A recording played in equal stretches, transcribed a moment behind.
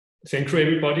Thank you,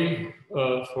 everybody,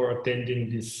 for attending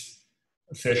this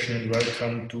session, and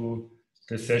welcome to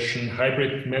the session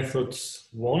Hybrid Methods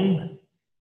 1.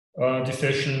 The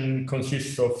session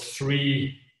consists of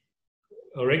 3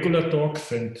 regular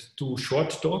talks and 2 short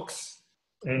talks.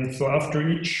 And so after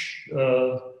each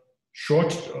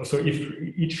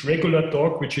if each regular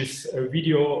talk, which is a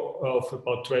video of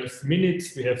about 12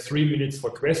 minutes, we have 3 minutes for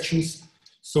questions.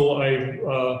 So I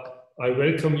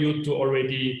welcome you to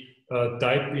already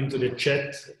type into the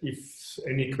chat if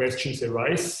any questions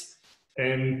arise,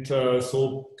 and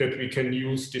so that we can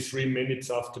use the 3 minutes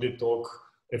after the talk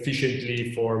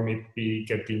efficiently for maybe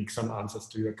getting some answers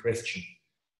to your question.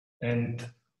 And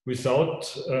without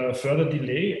further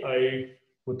delay, I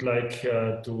would like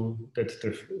that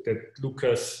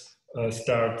Lucas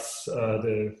starts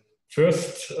the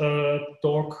first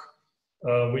talk,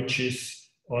 which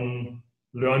is on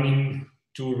learning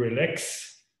to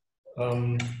relax.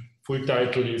 Full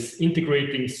title is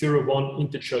Integrating 0-1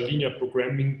 Integer Linear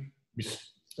Programming with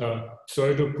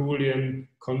Pseudo-Boolean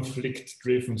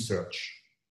Conflict-Driven Search.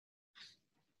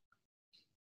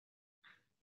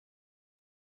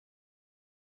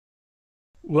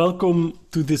 Welcome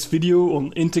to this video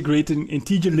on integrating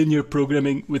integer linear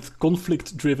programming with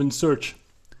conflict-driven search.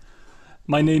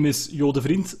 My name is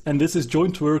Devriendt, and this is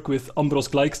joint work with Ambros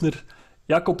Gleixner,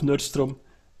 Jakob Nordström,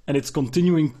 and its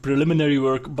continuing preliminary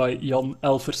work by Jan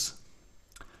Elvers.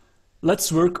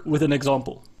 Let's work with an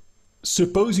example.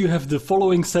 Suppose you have the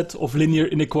following set of linear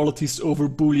inequalities over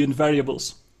Boolean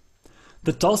variables.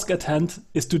 The task at hand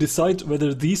is to decide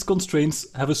whether these constraints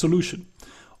have a solution,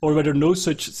 or whether no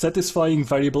such satisfying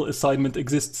variable assignment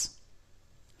exists.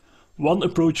 One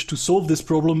approach to solve this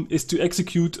problem is to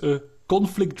execute a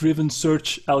conflict-driven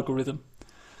search algorithm.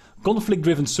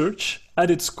 Conflict-driven search, at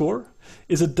its core,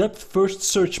 is a depth-first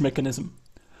search mechanism,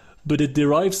 but it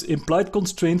derives implied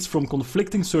constraints from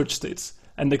conflicting search states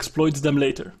and exploits them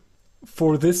later.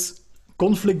 For this,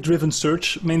 conflict-driven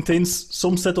search maintains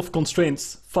some set of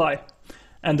constraints, phi,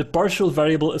 and a partial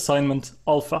variable assignment,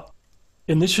 alpha.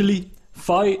 Initially,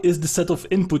 phi is the set of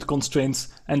input constraints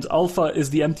and alpha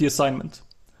is the empty assignment.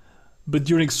 But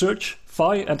during search,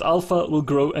 phi and alpha will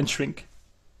grow and shrink.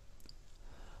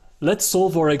 Let's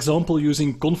solve our example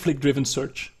using conflict-driven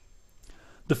search.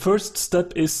 The first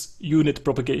step is unit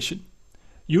propagation.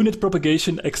 Unit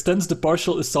propagation extends the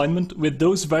partial assignment with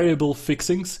those variable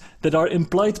fixings that are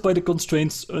implied by the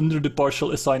constraints under the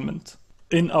partial assignment.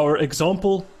 In our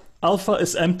example, alpha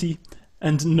is empty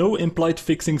and no implied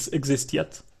fixings exist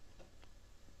yet.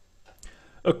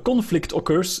 A conflict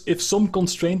occurs if some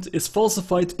constraint is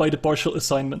falsified by the partial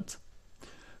assignment.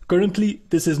 Currently,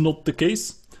 this is not the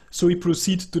case, so we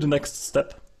proceed to the next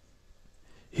step.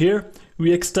 Here,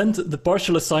 we extend the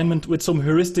partial assignment with some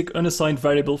heuristic unassigned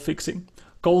variable fixing,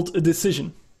 called a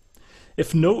decision.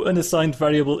 If no unassigned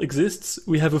variable exists,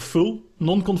 we have a full,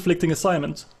 non-conflicting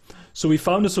assignment, so we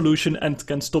found a solution and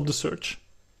can stop the search.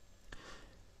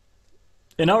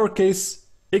 In our case,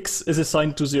 x is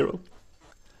assigned to 0.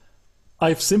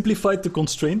 I've simplified the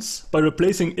constraints by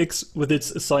replacing x with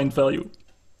its assigned value.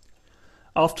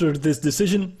 After this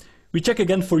decision, we check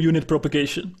again for unit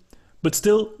propagation, but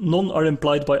still none are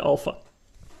implied by alpha.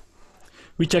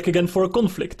 We check again for a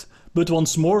conflict, but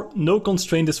once more no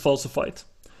constraint is falsified.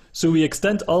 So we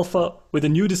extend alpha with a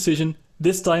new decision,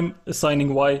 this time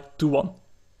assigning y to 1.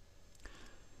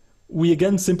 We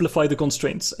again simplify the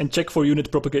constraints and check for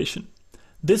unit propagation.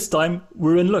 This time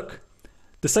we're in luck.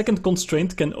 The second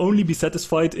constraint can only be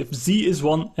satisfied if z is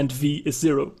 1 and v is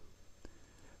 0.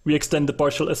 We extend the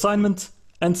partial assignment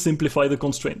and simplify the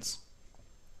constraints.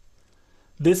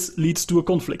 This leads to a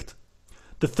conflict.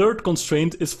 The third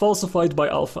constraint is falsified by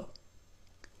alpha.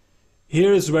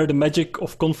 Here is where the magic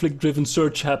of conflict-driven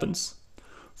search happens.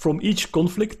 From each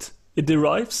conflict, it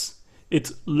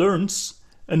learns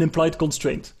an implied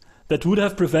constraint that would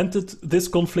have prevented this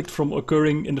conflict from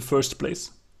occurring in the first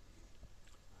place.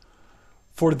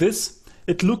 For this,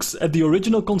 it looks at the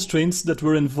original constraints that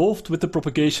were involved with the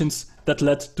propagations that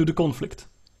led to the conflict.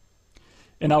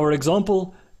 In our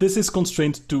example, this is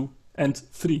constraint 2 and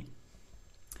 3.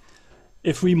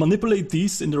 If we manipulate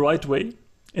these in the right way,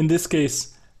 in this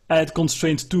case, add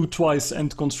constraint 2 twice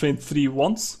and constraint 3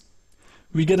 once,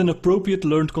 we get an appropriate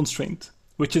learned constraint,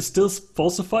 which is still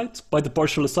falsified by the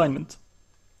partial assignment.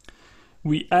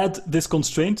 We add this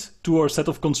constraint to our set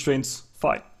of constraints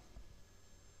phi.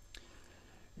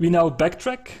 We now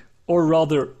backtrack, or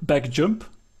rather backjump,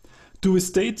 to a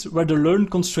state where the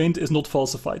learned constraint is not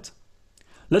falsified.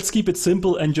 Let's keep it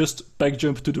simple and just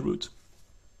backjump to the root.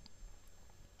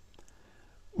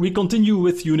 We continue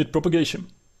with unit propagation.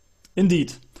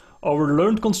 Indeed, Our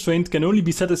learned constraint can only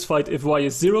be satisfied if y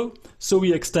is 0, so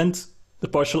we extend the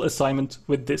partial assignment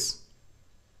with this.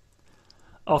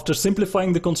 After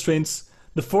simplifying the constraints,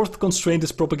 the fourth constraint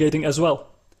is propagating as well.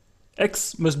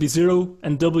 X must be 0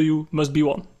 and W must be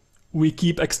 1. We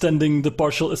keep extending the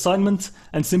partial assignment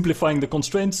and simplifying the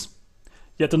constraints.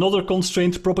 Yet another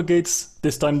constraint propagates,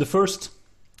 this time the first.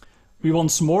 We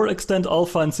once more extend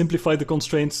alpha and simplify the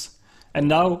constraints, and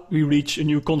now we reach a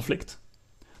new conflict.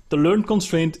 The learned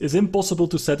constraint is impossible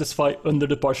to satisfy under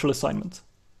the partial assignment.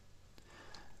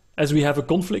 As we have a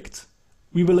conflict,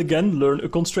 we will again learn a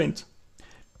constraint.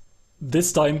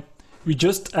 This time, we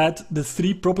just add the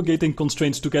 3 propagating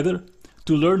constraints together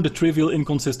to learn the trivial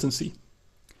inconsistency.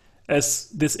 As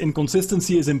this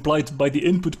inconsistency is implied by the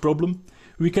input problem,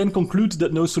 we can conclude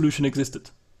that no solution existed.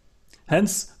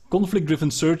 Hence,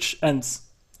 conflict-driven search ends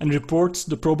and reports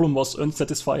the problem was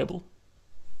unsatisfiable.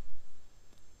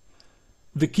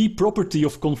 The key property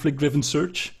of conflict-driven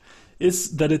search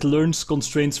is that it learns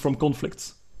constraints from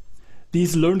conflicts.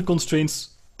 These learned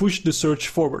constraints push the search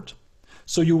forward,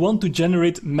 so you want to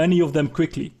generate many of them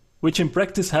quickly, which in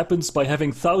practice happens by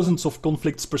having thousands of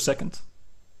conflicts per second.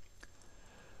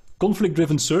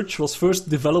 Conflict-driven search was first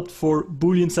developed for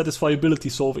Boolean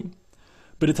satisfiability solving,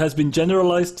 but it has been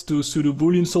generalized to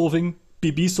pseudo-Boolean solving,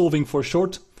 PB solving for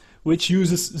short, which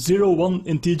uses 0-1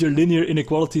 integer linear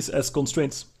inequalities as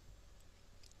constraints.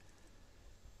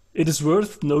 It is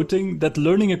worth noting that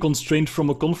learning a constraint from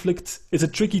a conflict is a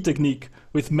tricky technique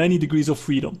with many degrees of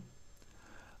freedom.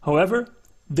 However,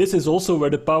 this is also where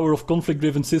the power of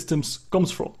conflict-driven systems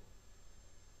comes from.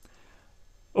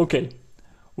 Okay,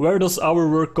 where does our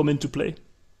work come into play?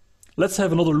 Let's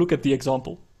have another look at the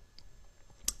example.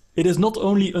 It is not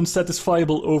only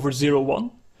unsatisfiable over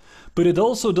 0-1, but it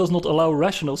also does not allow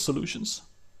rational solutions.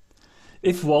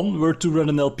 If one were to run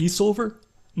an LP solver,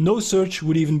 no search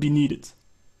would even be needed.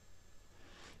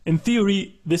 In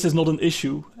theory, this is not an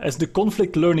issue, as the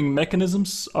conflict learning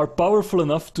mechanisms are powerful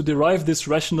enough to derive this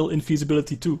rational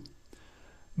infeasibility too.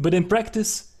 But in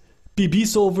practice, PB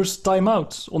solvers time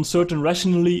out on certain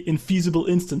rationally infeasible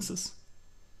instances.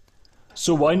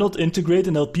 So why not integrate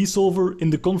an LP solver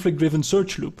in the conflict-driven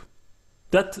search loop?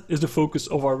 That is the focus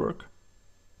of our work.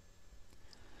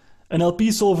 An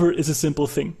LP solver is a simple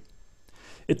thing.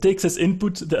 It takes as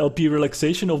input the LP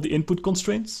relaxation of the input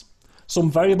constraints, some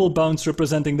variable bounds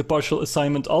representing the partial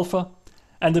assignment alpha,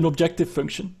 and an objective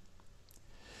function.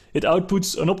 It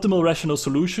outputs an optimal rational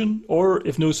solution, or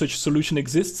if no such solution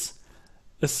exists,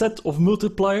 a set of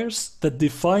multipliers that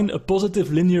define a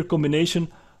positive linear combination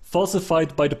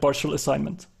falsified by the partial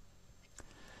assignment.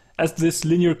 As this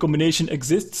linear combination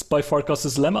exists by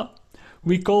Farkas's lemma,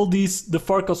 we call these the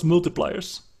Farkas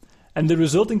multipliers, and the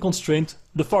resulting constraint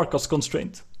the Farkas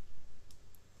constraint.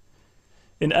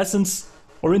 In essence,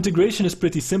 our integration is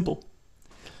pretty simple.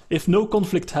 If no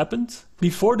conflict happened,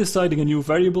 before deciding a new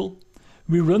variable,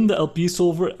 we run the LP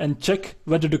solver and check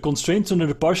whether the constraints under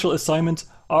the partial assignment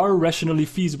are rationally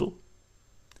feasible.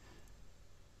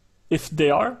 If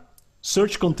they are,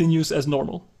 search continues as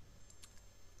normal.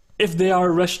 If they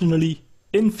are rationally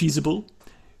infeasible,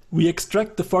 we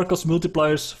extract the Farkas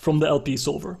multipliers from the LP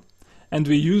solver, and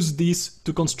we use these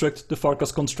to construct the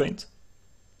Farkas constraint.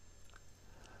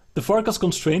 The Farkas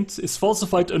constraint is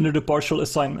falsified under the partial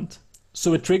assignment,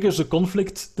 so it triggers a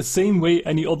conflict the same way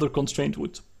any other constraint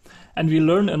would, and we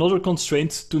learn another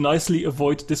constraint to nicely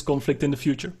avoid this conflict in the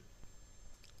future.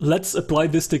 Let's apply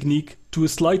this technique to a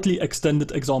slightly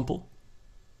extended example.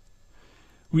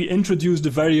 We introduce the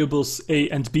variables a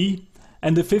and b,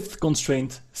 and the fifth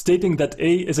constraint, stating that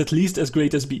a is at least as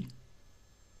great as b.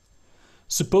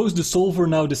 Suppose the solver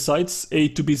now decides a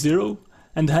to be 0,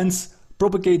 and hence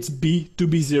propagates b to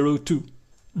be 0 too.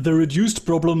 The reduced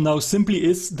problem now simply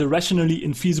is the rationally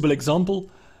infeasible example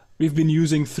we've been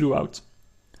using throughout.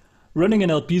 Running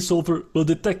an LP solver will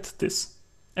detect this,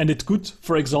 and it could,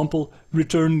 for example,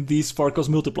 return these Farkas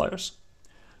multipliers.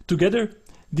 Together,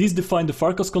 these define the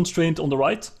Farkas constraint on the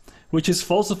right, which is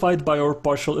falsified by our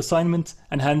partial assignment,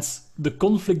 and hence the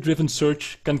conflict-driven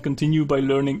search can continue by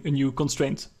learning a new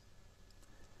constraint.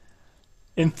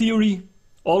 In theory,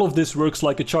 all of this works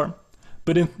like a charm,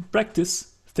 but in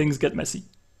practice, things get messy.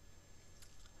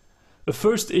 The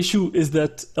first issue is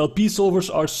that LP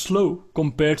solvers are slow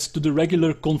compared to the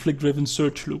regular conflict-driven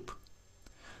search loop.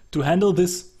 To handle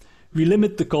this, we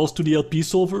limit the calls to the LP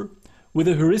solver with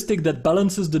a heuristic that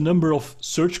balances the number of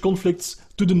search conflicts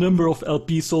to the number of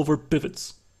LP solver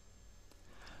pivots.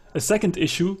 A second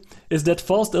issue is that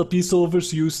fast LP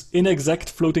solvers use inexact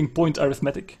floating point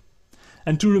arithmetic,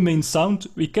 and to remain sound,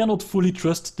 we cannot fully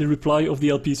trust the reply of the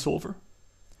LP solver.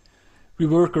 We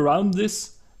work around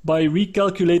this by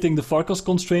recalculating the Farkas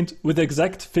constraint with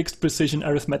exact fixed precision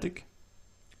arithmetic.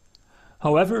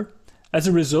 However, as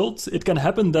a result, it can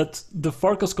happen that the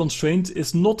Farkas constraint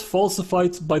is not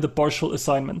falsified by the partial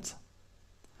assignment.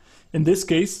 In this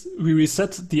case, we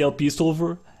reset the LP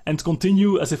solver and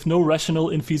continue as if no rational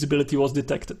infeasibility was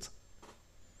detected.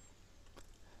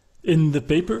 In the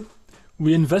paper,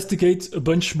 we investigate a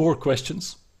bunch more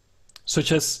questions,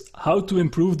 such as how to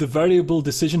improve the variable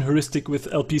decision heuristic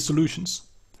with LP solutions,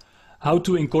 how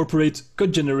to incorporate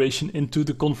cut generation into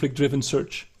the conflict-driven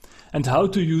search, and how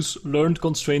to use learned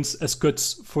constraints as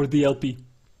cuts for the LP.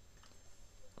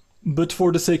 But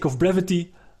for the sake of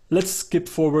brevity, let's skip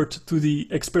forward to the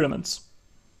experiments.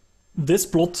 This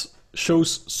plot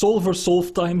shows solver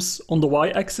solve times on the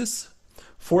y-axis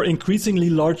for increasingly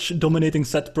large dominating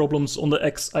set problems on the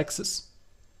x-axis.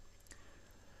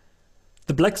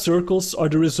 The black circles are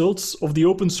the results of the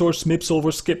open source MIP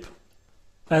solver skip.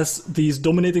 As these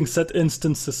dominating set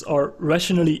instances are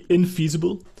rationally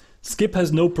infeasible, skip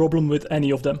has no problem with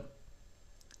any of them.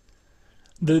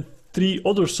 The three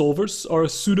other solvers are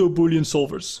pseudo-Boolean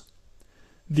solvers.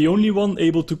 The only one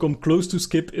able to come close to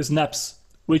skip is NAPS,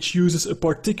 which uses a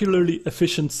particularly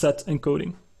efficient set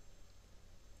encoding.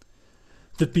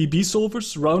 The PB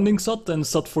solvers, rounding SAT and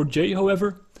SAT4J,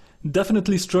 however,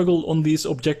 definitely struggle on these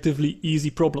objectively easy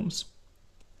problems.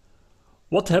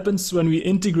 What happens when we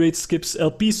integrate skip's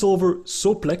LP solver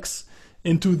Soplex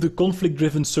into the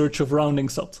conflict-driven search of rounding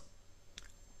SAT?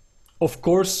 Of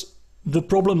course, the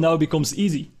problem now becomes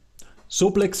easy.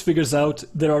 Soplex figures out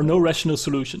there are no rational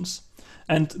solutions,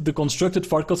 and the constructed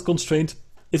Farkas constraint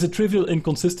is a trivial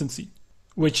inconsistency,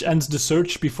 which ends the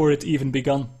search before it even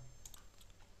began.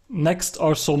 Next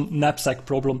are some knapsack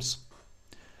problems.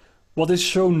 What is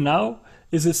shown now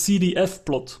is a CDF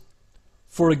plot.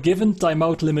 For a given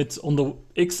timeout limit on the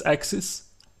x-axis,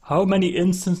 how many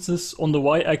instances on the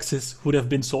y-axis would have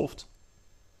been solved?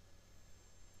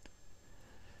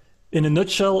 In a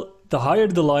nutshell, the higher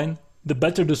the line, the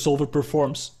better the solver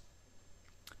performs.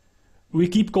 We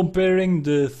keep comparing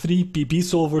the three PB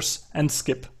solvers and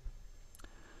skip.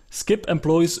 Skip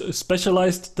employs a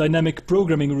specialized dynamic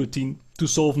programming routine to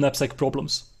solve knapsack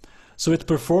problems, so it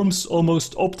performs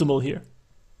almost optimal here.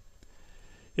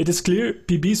 It is clear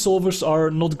PB solvers are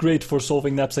not great for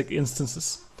solving knapsack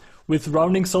instances, with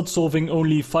rounding SAT solving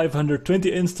only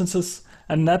 520 instances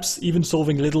and NAPS even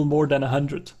solving little more than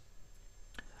 100.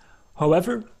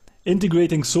 However,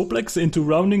 integrating Soplex into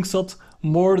rounding SAT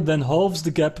more than halves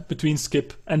the gap between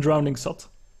skip and rounding SAT.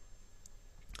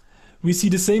 We see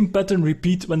the same pattern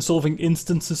repeat when solving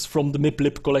instances from the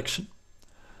MIP-LIP collection.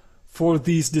 For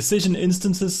these decision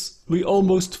instances, we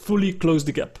almost fully close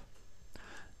the gap.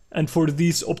 And for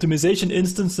these optimization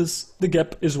instances, the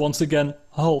gap is once again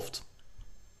halved.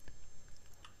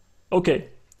 Okay,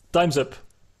 time's up.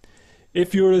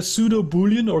 If you're a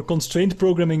pseudo-Boolean or constraint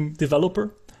programming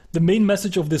developer, the main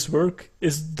message of this work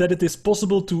is that it is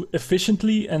possible to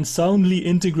efficiently and soundly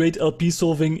integrate LP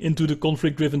solving into the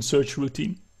conflict-driven search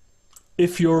routine.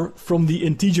 If you're from the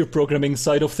integer programming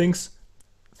side of things,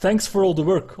 thanks for all the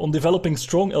work on developing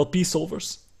strong LP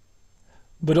solvers.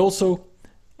 But also,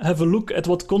 have a look at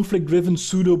what conflict-driven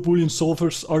pseudo-Boolean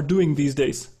solvers are doing these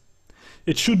days.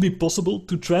 It should be possible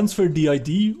to transfer the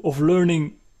idea of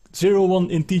learning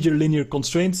 0-1 integer linear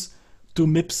constraints to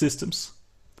MIP systems.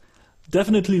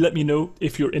 Definitely let me know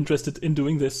if you're interested in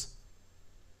doing this.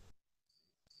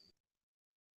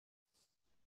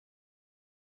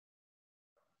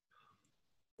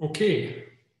 Okay,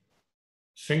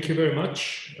 thank you very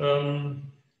much. We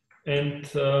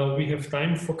have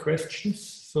time for questions,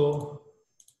 so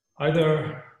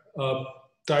either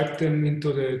type them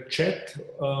into the chat.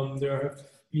 There have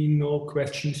been no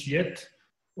questions yet,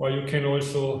 or you can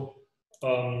also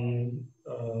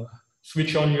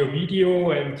switch on your video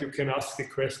and you can ask a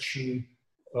question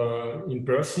in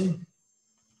person.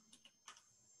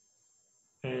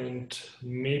 And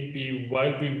maybe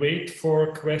while we wait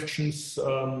for questions,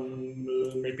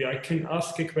 maybe I can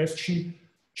ask a question,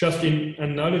 just in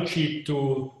analogy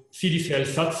to CDCL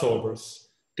SAT solvers.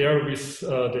 There with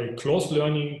the closed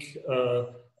learning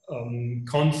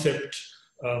concept,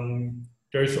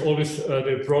 there is always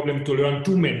the problem to learn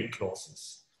too many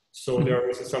clauses. So there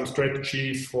is some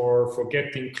strategies for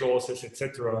forgetting clauses,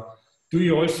 etc. Do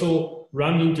you also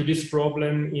run into this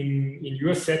problem in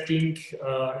your setting?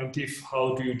 And if,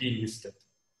 how do you deal with that?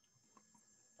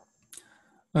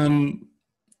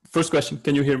 First question,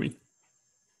 can you hear me?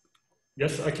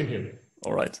 Yes, I can hear you.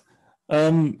 All right.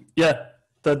 Yeah,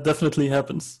 that definitely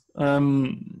happens.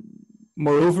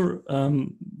 Moreover,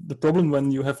 the problem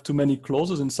when you have too many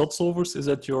clauses in SAT solvers is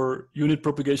that your unit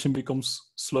propagation becomes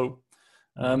slow.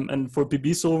 And for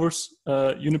PB solvers,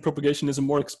 unit propagation is a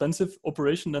more expensive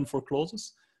operation than for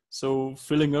clauses. So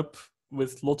filling up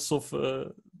with lots of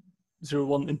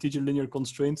 0,1 integer linear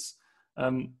constraints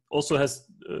also has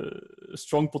a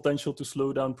strong potential to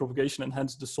slow down propagation and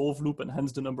hence the solve loop and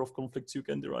hence the number of conflicts you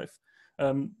can derive.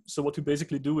 So what we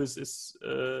basically do is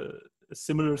a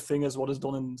similar thing as what is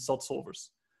done in SAT solvers.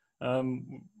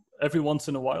 Every once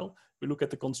in a while, we look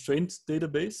at the constraint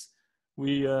database.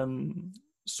 We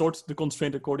sort the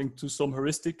constraint according to some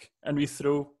heuristic, and we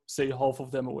throw, say, half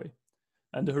of them away.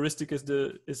 And the heuristic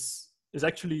is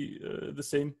actually the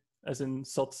same as in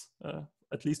SAT,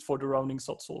 at least for the rounding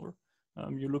SAT solver.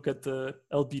 You look at the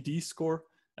LBD score,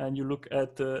 and you look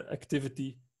at the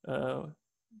activity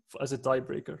as a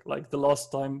tiebreaker, like the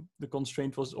last time the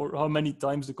constraint was, or how many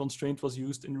times the constraint was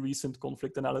used in recent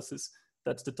conflict analysis.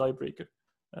 That's the tiebreaker,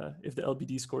 if the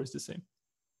LBD score is the same.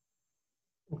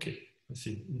 Okay, I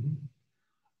see.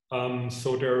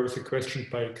 So there is a question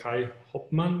by Kai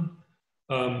Hoppmann.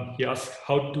 He asks,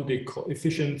 how do the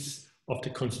coefficients of the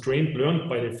constraint learned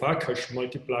by the Farkas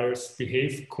multipliers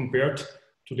behave compared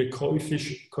to the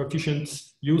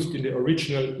coefficients used in the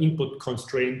original input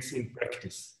constraints in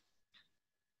practice?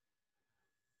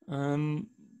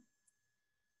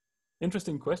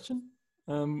 Interesting question.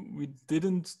 We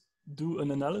didn't do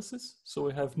an analysis, so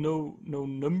we have no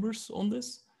numbers on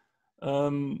this.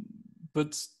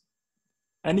 But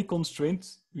any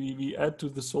constraint we add to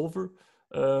the solver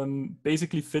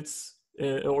basically fits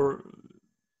or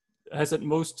has at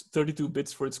most 32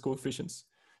 bits for its coefficients.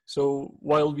 So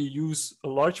while we use a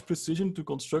large precision to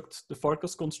construct the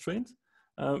Farkas constraint,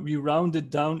 we round it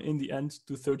down in the end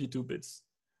to 32 bits.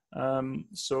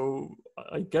 So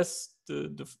I guess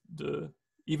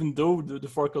even though the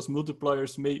Farkas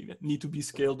multipliers may need to be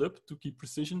scaled up to keep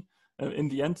precision, in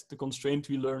the end, the constraint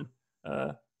we learn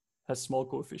has small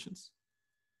coefficients.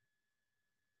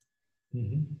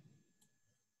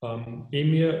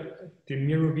 Emir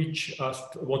Demirović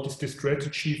asked, what is the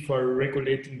strategy for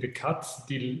regulating the cuts,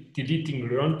 deleting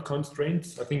learned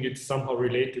constraints? I think it's somehow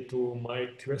related to my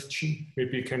question.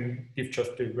 Maybe you can give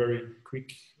just a very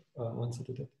quick answer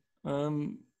to that.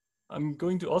 I'm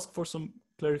going to ask for some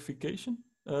clarification.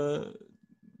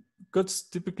 Cuts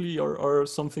typically are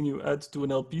something you add to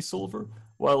an LP solver,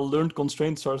 while learned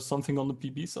constraints are something on the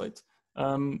PB side.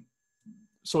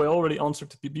 So I already answered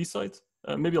the PB side.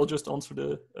 Maybe I'll just answer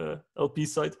the LP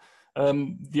side.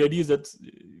 The idea is that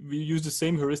we use the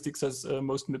same heuristics as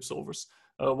most MIP solvers.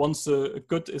 Once a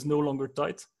cut is no longer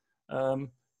tight,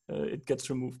 it gets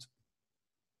removed.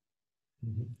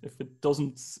 If it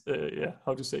doesn't,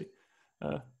 how to say,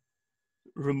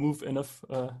 remove enough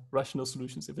rational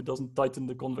solutions, if it doesn't tighten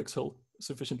the convex hull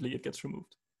sufficiently, it gets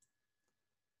removed.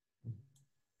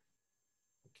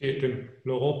 Okay, then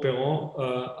Laurent Perron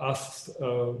asks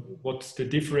what's the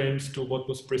difference to what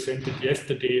was presented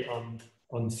yesterday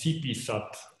on CP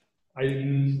SAT.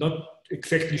 I'm not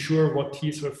exactly sure what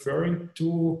he's referring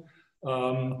to.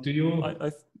 Do you know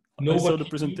I saw the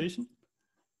presentation?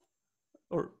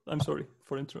 Or I'm sorry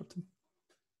for interrupting.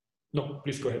 No,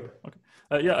 please go ahead. Okay.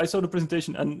 Yeah, I saw the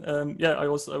presentation, and yeah, I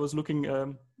was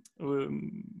looking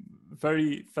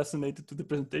very fascinated to the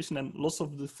presentation, and lots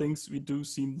of the things we do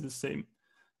seem the same.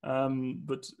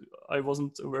 But I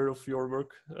wasn't aware of your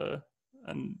work,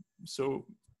 and so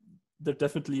there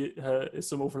definitely is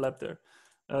some overlap there.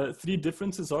 Three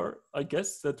differences are, I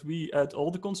guess, that we add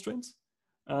all the constraints.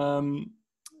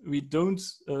 We don't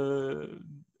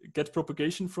get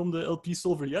propagation from the LP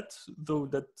solver yet, though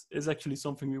that is actually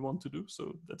something we want to do.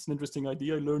 So that's an interesting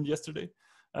idea I learned yesterday.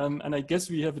 And I guess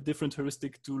we have a different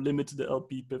heuristic to limit the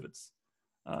LP pivots.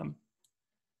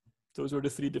 Those were the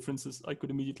three differences I could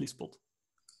immediately spot.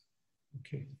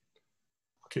 Okay.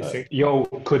 Okay.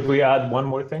 Could we add one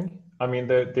more thing? I mean,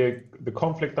 the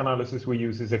conflict analysis we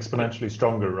use is exponentially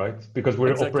stronger, right? Because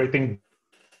we're operating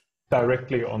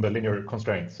directly on the linear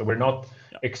constraints. So we're not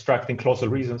extracting causal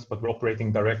reasons, but we're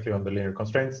operating directly on the linear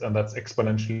constraints, and that's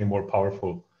exponentially more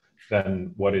powerful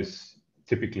than what is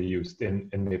typically used in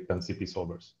MIP and CP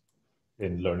solvers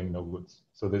in learning no goods.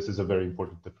 So this is a very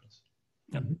important difference.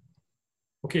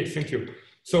 Okay, thank you.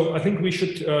 So I think we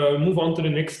should move on to the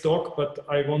next talk, but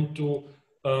I want to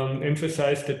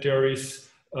emphasize that there is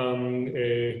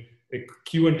a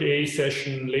Q&A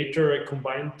session later, a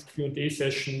combined Q&A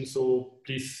session. So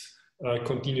please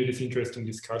continue this interesting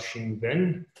discussion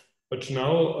then. But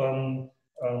now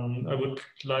I would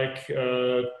like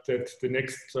that the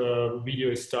next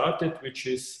video is started, which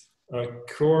is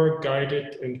core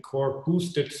guided and core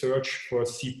boosted search for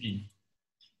CP.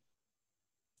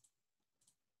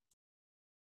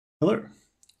 Hello.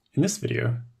 In this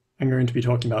video, I'm going to be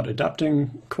talking about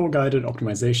adapting core-guided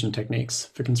optimization techniques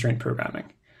for constraint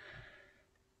programming.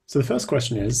 So the first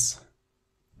question is,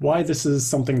 why this is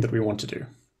something that we want to do.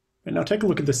 And now take a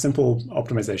look at this simple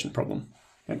optimization problem.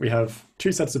 And we have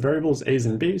two sets of variables, a's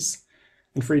and b's,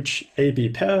 and for each a-b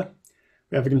pair,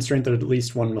 we have a constraint that at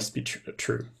least one must be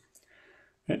true.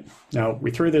 Right. Now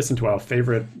we throw this into our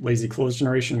favorite lazy clause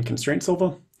generation constraint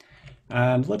solver,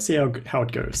 and let's see how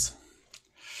it goes.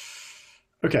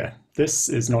 Okay, this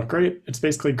is not great. It's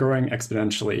basically growing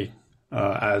exponentially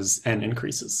as n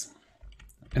increases.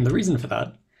 And the reason for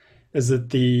that is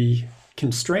that the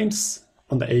constraints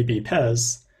on the a-b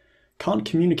pairs can't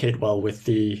communicate well with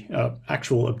the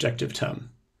actual objective term,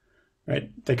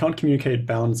 right? They can't communicate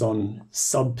bounds on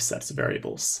subsets of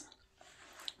variables,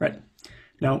 right?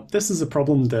 Now, this is a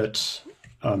problem that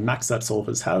maxset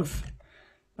solvers have,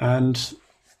 and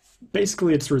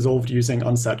basically it's resolved using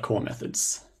unsat core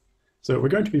methods. So we're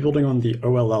going to be building on the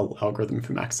OLL algorithm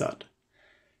for maxset.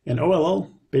 In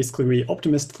OLL, basically we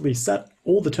optimistically set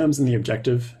all the terms in the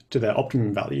objective to their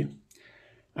optimum value,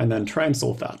 and then try and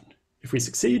solve that. If we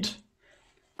succeed,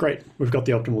 great, we've got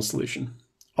the optimal solution.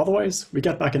 Otherwise, we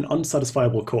get back an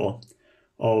unsatisfiable core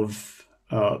of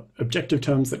objective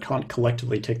terms that can't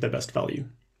collectively take their best value.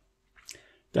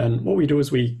 Then what we do is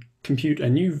we compute a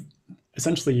new,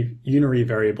 essentially unary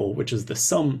variable, which is the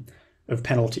sum of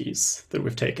penalties that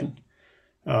we've taken.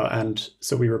 And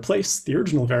so we replace the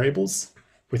original variables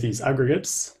with these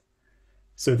aggregates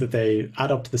so that they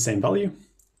add up to the same value,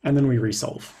 and then we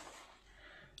resolve.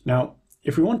 Now,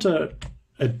 if we want to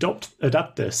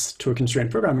adapt this to a constraint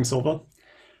programming solver,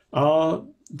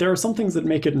 there are some things that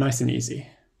make it nice and easy,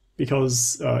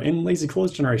 because in lazy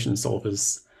clause generation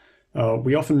solvers,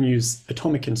 we often use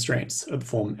atomic constraints of the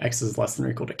form x is less than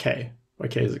or equal to k, where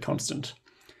k is a constant.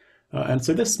 And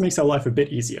so this makes our life a bit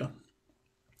easier.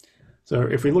 So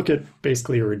if we look at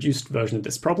basically a reduced version of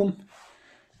this problem,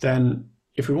 then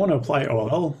if we want to apply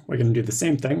OLL, we're going to do the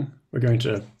same thing. We're going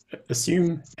to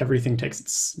assume everything takes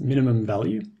its minimum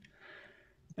value,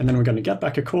 and then we're going to get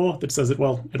back a core that says that,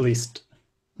 well, at least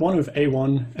one of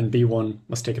A1 and B1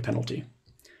 must take a penalty.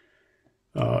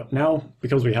 Now,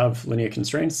 because we have linear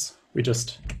constraints, we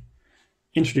just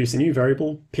introduce a new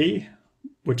variable, P,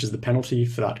 which is the penalty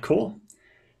for that core.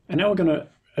 And now we're going to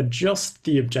adjust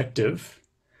the objective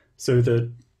so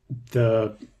that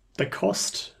the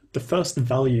cost, the first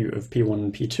value of P1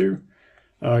 and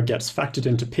P2 gets factored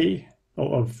into P,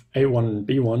 or of A1 and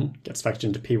B1 gets factored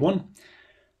into P1,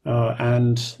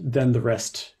 and then the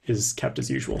rest is kept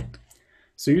as usual.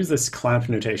 So use this clamp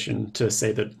notation to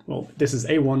say that, well, this is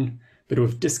A1, but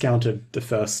we've discounted the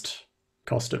first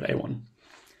cost of A1.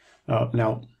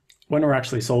 Now, when we're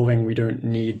actually solving, we don't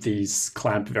need these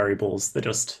clamp variables. They're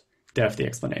just there for the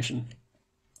explanation.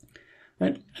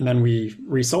 Right? And then we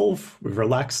resolve. We've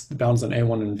relaxed the bounds on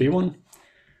A1 and B1,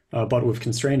 but we've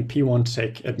constrained P1 to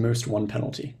take at most one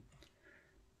penalty.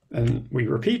 And we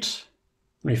repeat.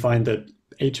 We find that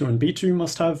A2 and B2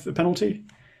 must have a penalty.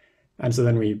 And so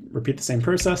then we repeat the same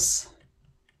process.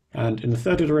 And in the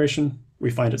third iteration, we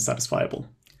find it satisfiable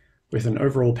with an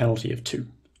overall penalty of 2.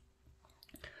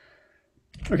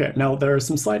 Okay, now there are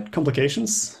some slight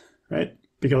complications, right?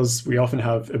 Because we often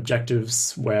have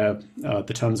objectives where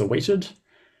the terms are weighted.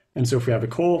 And so if we have a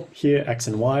core here, x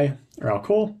and y are our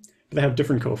core, but they have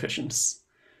different coefficients.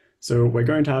 So we're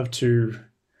going to have to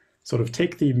sort of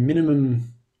take the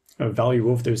minimum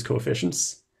value of those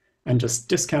coefficients and just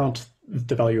discount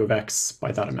the value of x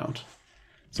by that amount.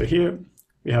 So here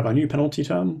we have our new penalty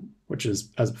term, which is,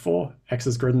 as before, x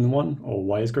is greater than 1 or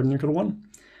y is greater than or equal to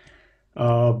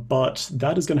 1. But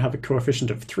that is going to have a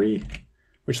coefficient of 3,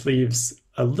 which leaves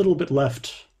a little bit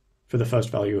left for the first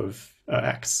value of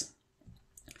x.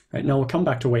 Right, now we'll come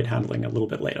back to weight handling a little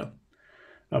bit later.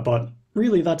 But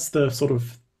really that's the sort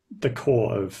of the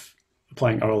core of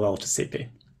applying OLL to CP.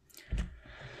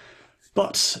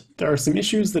 But there are some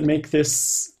issues that make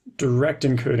this direct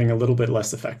encoding a little bit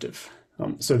less effective.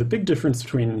 So the big difference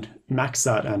between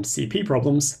maxsat and CP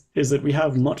problems is that we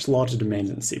have much larger domains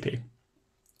in CP.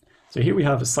 So here we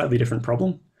have a slightly different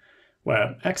problem,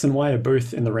 where x and y are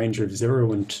both in the range of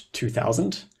 0 and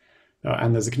 2000,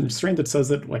 and there's a constraint that says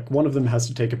that like one of them has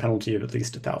to take a penalty of at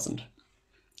least 1000.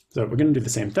 So we're going to do the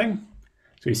same thing.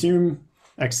 So we assume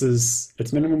x is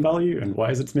its minimum value and y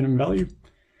is its minimum value,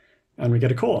 and we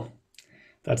get a core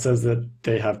that says that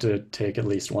they have to take at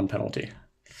least one penalty.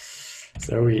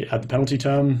 So we add the penalty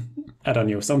term, add our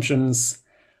new assumptions,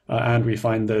 and we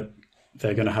find that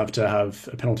they're going to have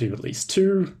a penalty of at least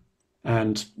 2,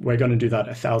 and we're going to do that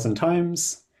 1,000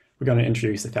 times. We're going to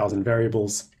introduce 1,000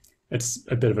 variables. It's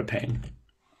a bit of a pain.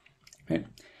 Okay.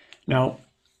 Now,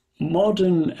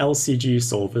 modern LCG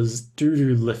solvers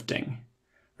do lifting,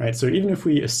 right? So even if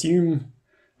we assume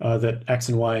that x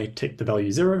and y take the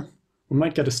value 0, we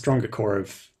might get a stronger core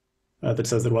of that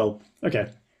says that, well,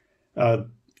 okay,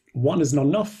 1 is not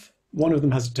enough, one of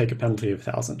them has to take a penalty of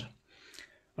 1,000.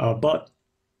 But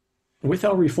with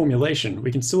our reformulation,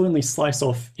 we can still only slice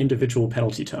off individual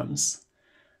penalty terms,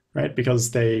 right?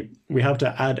 Because we have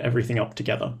to add everything up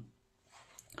together,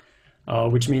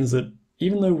 which means that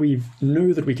even though we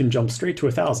know that we can jump straight to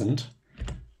 1,000,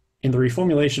 in the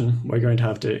reformulation, we're going to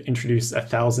have to introduce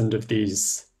 1,000 of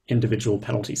these individual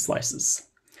penalty slices.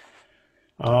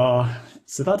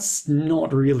 So that's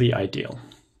not really ideal.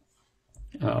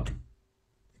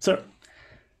 So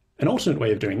an alternate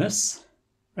way of doing this,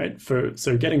 right?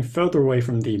 So getting further away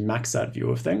from the maxat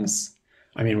view of things,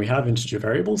 I mean, we have integer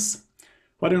variables.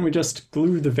 Why don't we just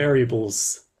glue the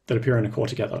variables that appear in a core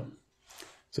together?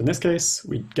 So in this case,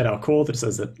 we get our core that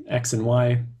says that x and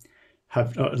y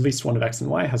have, at least one of x and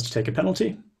y has to take a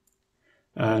penalty.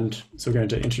 And so we're going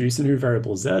to introduce a new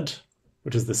variable z,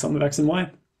 which is the sum of x and y.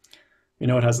 We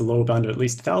know it has a lower bound of at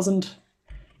least 1,000.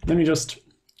 Then we just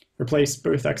replace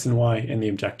both x and y in the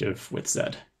objective with z.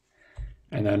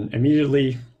 And then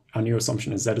immediately, our new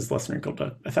assumption is z is less than or equal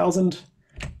to 1,000,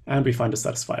 and we find it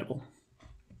satisfiable.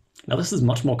 Now this is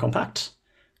much more compact,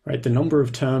 right? The number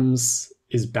of terms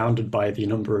is bounded by the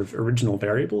number of original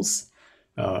variables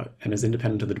and is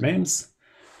independent of the domains.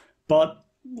 But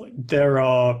there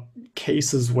are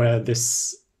cases where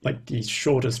this, like the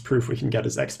shortest proof we can get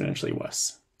is exponentially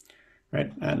worse,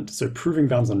 right? And so proving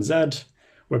bounds on Z,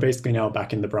 we're basically now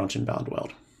back in the branch and bound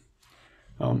world.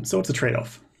 So it's a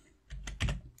trade-off.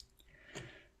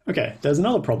 Okay, there's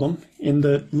another problem in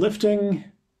that lifting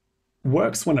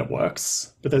works when it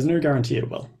works, but there's no guarantee it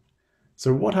will.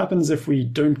 So what happens if we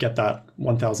don't get that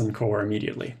 1,000 core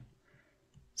immediately?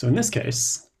 So in this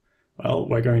case, well,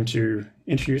 we're going to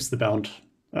introduce the bound,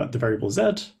 the variable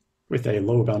z with a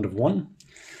lower bound of 1,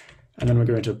 and then we're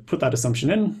going to put that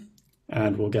assumption in,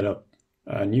 and we'll get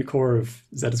a new core of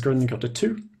z is greater than or equal to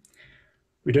 2.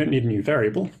 We don't need a new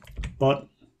variable, but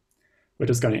we're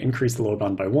just going to increase the lower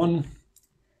bound by 1,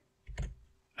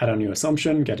 add our new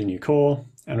assumption, get a new core,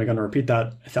 and we're going to repeat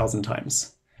that 1,000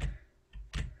 times.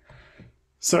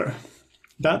 So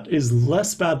that is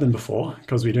less bad than before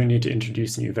because we don't need to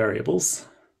introduce new variables,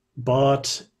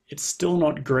 but it's still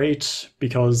not great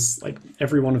because like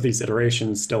every one of these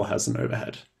iterations still has some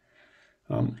overhead.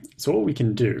 So what we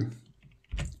can do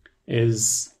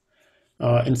is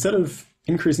instead of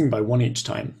increasing by 1 each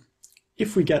time,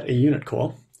 if we get a unit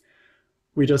core,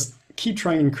 we just keep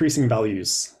trying increasing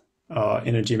values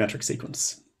in a geometric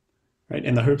sequence, right?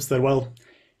 In the hopes that, well,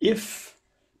 if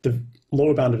the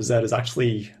lower bound of z is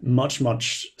actually much,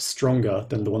 much stronger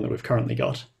than the one that we've currently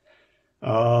got,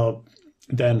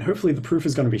 then hopefully the proof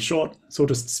is going to be short, so we'll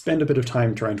just spend a bit of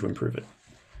time trying to improve it.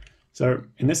 So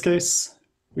in this case,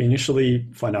 we initially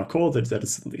find our core that z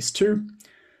is at least 2.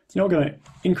 So now we're going to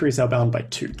increase our bound by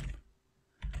 2.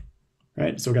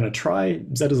 Right? So we're going to try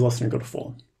z is less than or equal to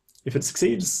 4. If it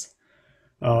succeeds,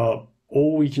 all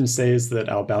we can say is that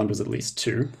our bound was at least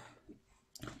 2.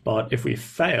 But if we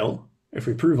fail, if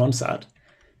we prove unsat,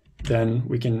 then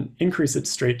we can increase it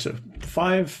straight to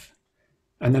 5,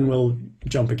 and then we'll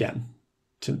jump again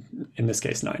to, in this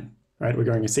case, 9. Right? We're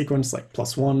going a sequence like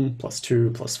 +1,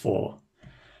 +2,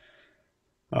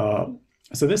 +4.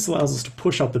 So this allows us to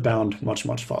push up the bound much,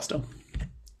 much faster.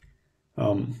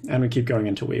 And we keep going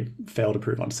until we fail to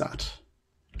prove unsat.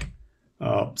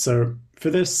 So for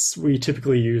this, we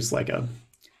typically use like a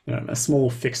small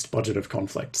fixed budget of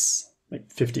conflicts,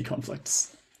 like 50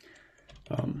 conflicts.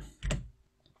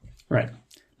 Right.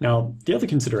 Now, the other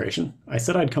consideration, I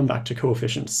said I'd come back to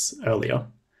coefficients earlier,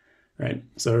 right?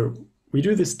 So we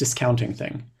do this discounting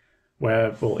thing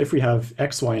where, well, if we have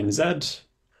x, y, and z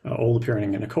all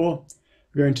appearing in a core,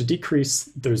 we're going to decrease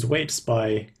those weights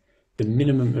by the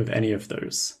minimum of any of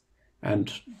those.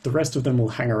 And the rest of them will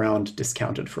hang around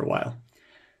discounted for a while.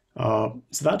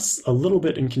 So that's a little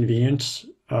bit inconvenient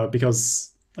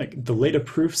because like the later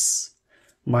proofs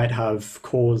might have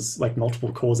cores, like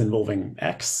multiple cores involving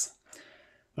x,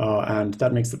 and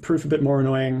that makes the proof a bit more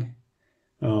annoying.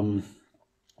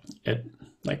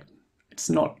 It's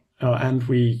not, and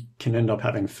we can end up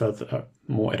having further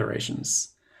more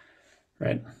iterations,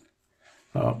 right?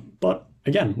 But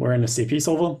again, we're in a CP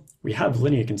solver. We have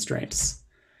linear constraints.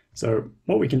 So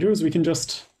what we can do is we can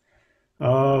just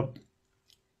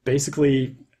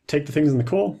basically take the things in the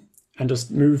core and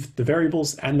just move the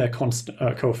variables and their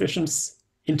coefficients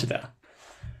into there.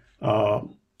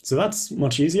 So that's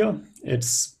much easier.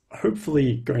 It's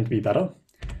hopefully going to be better,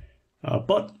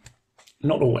 but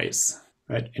not always.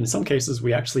 right? In some cases,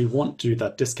 we actually want to do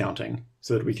that discounting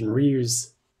so that we can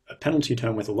reuse a penalty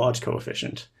term with a large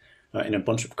coefficient in a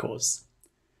bunch of cores.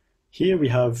 Here we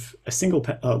have a single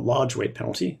large weight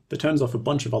penalty that turns off a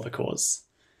bunch of other cores.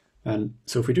 And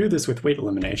so if we do this with weight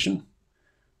elimination,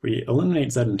 we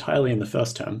eliminate Z entirely in the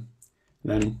first term,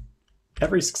 and then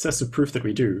every successive proof that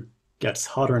we do gets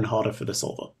harder and harder for the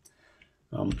solver.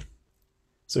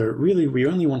 So really, we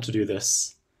only want to do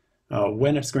this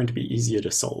when it's going to be easier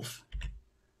to solve.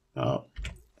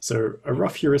 So a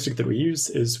rough heuristic that we use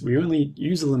is we only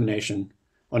use elimination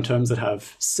on terms that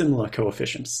have similar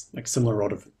coefficients, like similar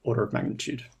order of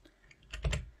magnitude.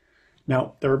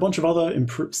 Now, there are a bunch of other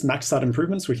max out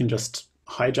improvements we can just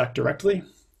hijack directly.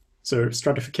 So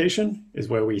stratification is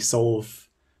where we solve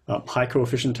high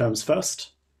coefficient terms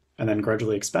first, and then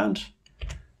gradually expand.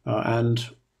 And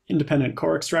independent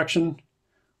core extraction,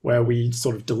 where we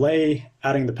sort of delay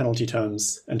adding the penalty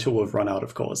terms until we've run out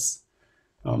of cores.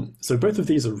 So both of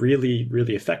these are really,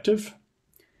 really effective.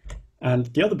 And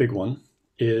the other big one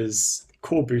is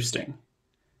core boosting,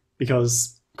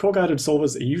 because core-guided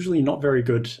solvers are usually not very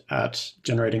good at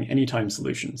generating anytime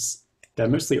solutions. They're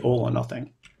mostly all or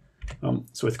nothing.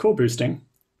 So with core boosting,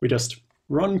 we just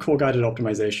run core-guided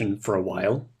optimization for a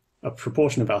while, a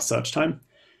proportion of our search time,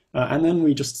 and then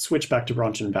we just switch back to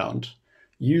branch and bound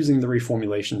using the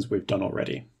reformulations we've done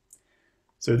already.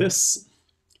 So this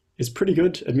is pretty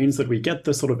good. It means that we get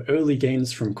the sort of early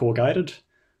gains from core-guided,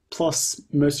 plus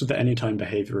most of the anytime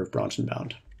behavior of branch and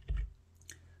bound.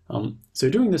 So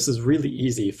doing this is really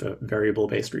easy for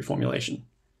variable-based reformulation,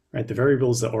 right? The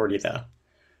variables are already there.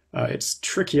 It's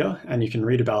trickier, and you can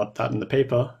read about that in the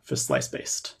paper for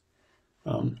slice-based,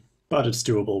 but it's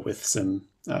doable with some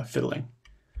fiddling.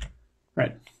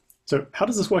 Right, so how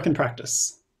does this work in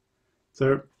practice?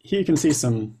 So here you can see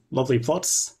some lovely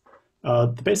plots.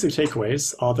 The basic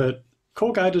takeaways are that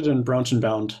core-guided and branch and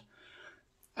bound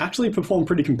actually perform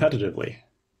pretty competitively,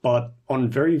 but on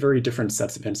very, very different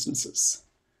sets of instances.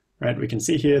 Right, we can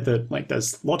see here that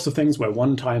there's lots of things where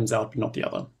one times out but not the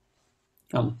other.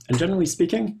 And generally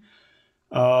speaking,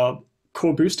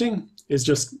 core boosting is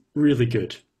just really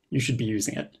good. You should be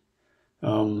using it.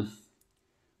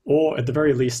 Or at the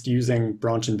very least, using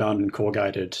branch and bound and core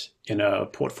guided in a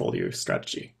portfolio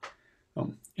strategy.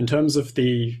 In terms of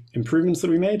the improvements that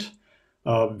we made,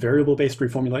 variable-based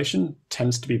reformulation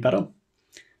tends to be better.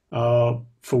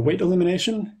 For weight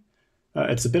elimination,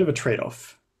 it's a bit of a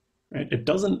trade-off. Right? It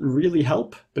doesn't really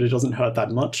help, but it doesn't hurt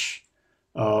that much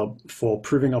for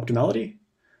proving optimality.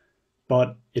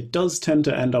 But it does tend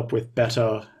to end up with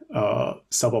better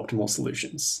suboptimal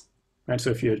solutions. Right? So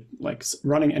if you're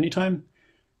running anytime,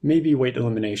 maybe weight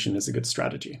elimination is a good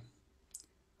strategy.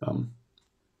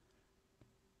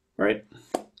 Right.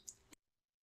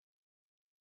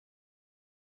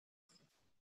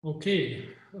 Okay,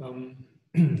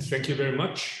 thank you very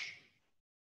much.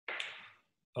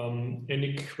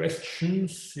 Any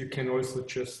questions? You can also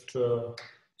just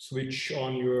switch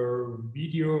on your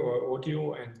video or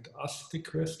audio and ask the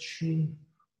question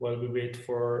while we wait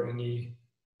for any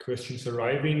questions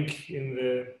arriving in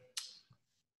the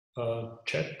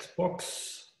chat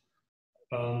box.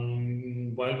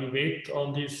 While we wait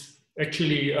on this,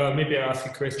 actually, maybe I ask a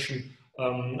question.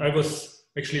 I was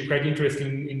actually quite interested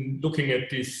in looking at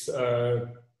this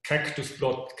cactus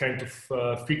plot kind of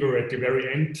figure at the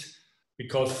very end,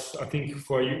 because I think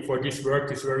for this work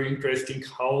it's very interesting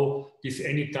how this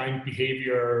anytime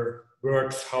behavior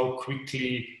works, how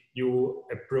quickly you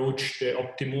approach the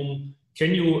optimum.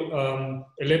 Can you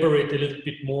elaborate a little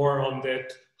bit more on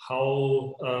that,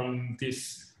 how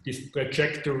this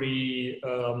trajectory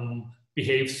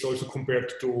behaves also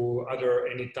compared to other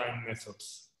anytime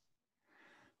methods?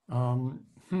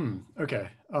 Okay.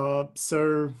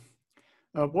 So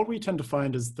what we tend to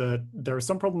find is that there are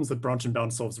some problems that branch and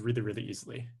bound solves really, really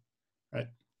easily, right?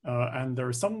 And there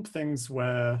are some things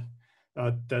where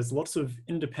there's lots of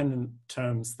independent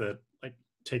terms that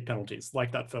take penalties,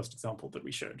 like that first example that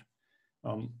we showed.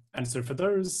 And so for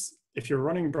those, if you're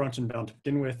running branch and bound to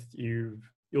begin with, you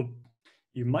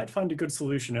might find a good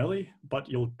solution early, but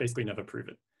you'll basically never prove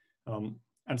it.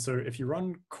 And so if you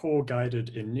run core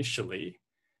guided initially,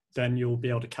 then you'll be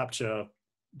able to capture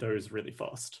those really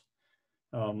fast.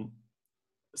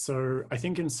 So I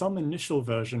think in some initial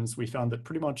versions, we found that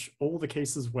pretty much all the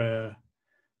cases where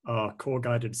core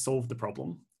guided solved the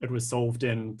problem, it was solved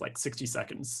in 60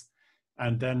 seconds,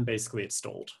 and then basically it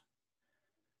stalled.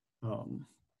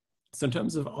 So in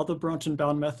terms of other branch and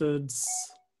bound methods,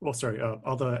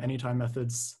 other anytime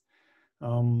methods,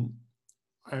 I'm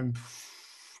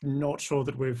not sure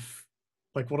that we've,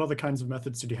 what other kinds of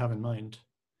methods did you have in mind?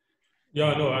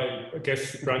 Yeah, no, I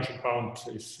guess branch and bound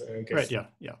is right. Yeah,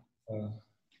 yeah.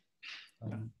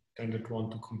 Kind of one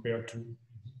to compare to.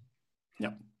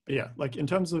 Yeah, but yeah. Like in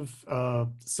terms of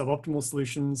suboptimal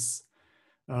solutions,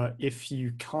 if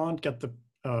you can't get the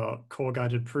core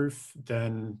guided proof,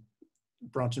 then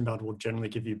branch and bound will generally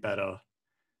give you better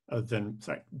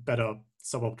better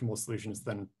suboptimal solutions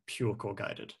than pure core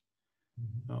guided.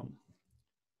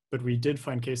 But we did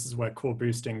find cases where core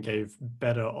boosting gave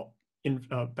better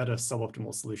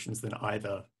suboptimal solutions than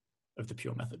either of the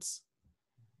pure methods.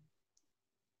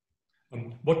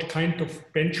 What kind of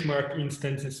benchmark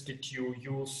instances did you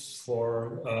use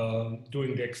for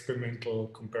doing the experimental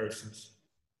comparisons?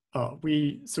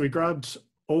 We grabbed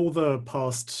all the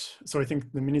past, so I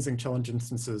think the MiniZinc challenge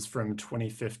instances from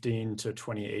 2015 to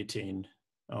 2018,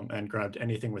 and grabbed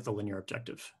anything with a linear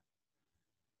objective.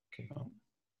 Okay.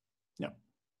 Yeah.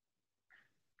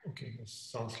 Okay, this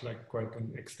sounds like quite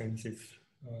an extensive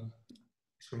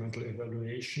experimental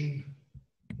evaluation.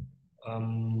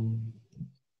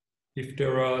 If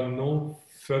there are no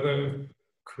further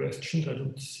questions, I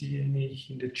don't see any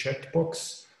in the chat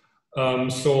box. I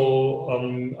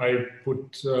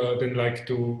would then like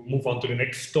to move on to the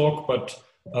next talk, but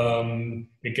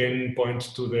again,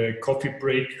 point to the coffee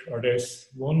break. Or there's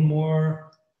one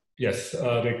more. Yes,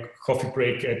 the coffee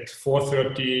break at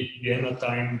 4:30 Vienna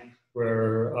time,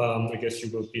 where I guess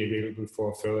you will be available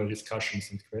for further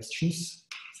discussions and questions.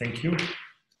 Thank you.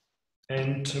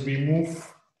 And we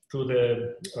move to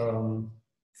the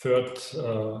third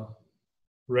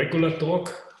regular talk,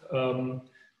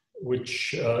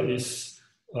 which is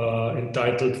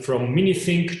entitled From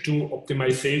MiniZinc to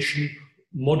Optimization,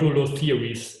 Modulo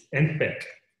Theories and Back.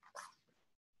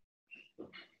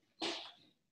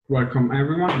 Welcome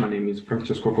everyone, my name is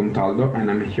Francesco Contaldo and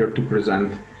I'm here to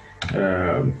present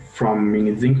From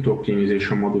MiniZinc to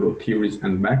Optimization Modulo Theories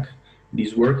and Back.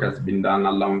 This work has been done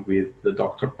along with the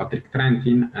Dr. Patrick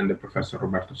Trentin and the Professor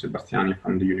Roberto Sebastiani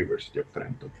from the University of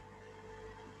Trento.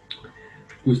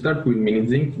 We start with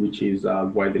MiniZinc, which is a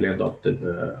widely adopted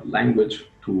language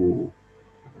to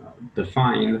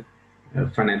define a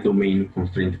finite domain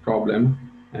constraint problem,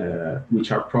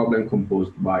 which are problems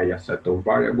composed by a set of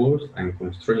variables and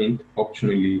constraints.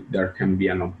 Optionally, there can be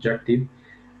an objective.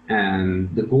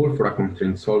 And the goal for a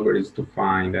constraint solver is to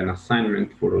find an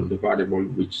assignment for all the variables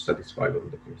which satisfy all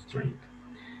the constraints.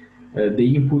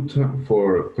 The input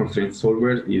for constraint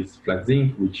solvers is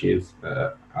FlatZinc, which is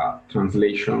a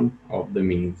translation of the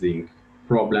MiniZinc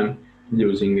problem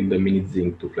using the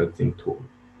MiniZinc to FlatZinc tool.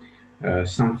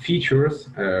 Some features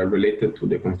related to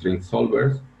the constraint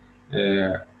solvers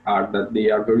are that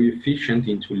they are very efficient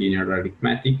into linear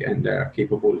arithmetic and they are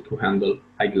capable to handle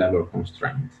high-level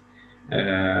constraints.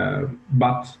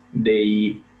 But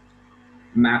they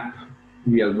map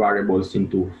real variables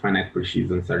into finite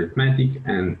precision arithmetic,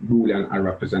 and Boolean are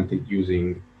represented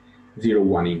using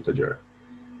 0-1 integer.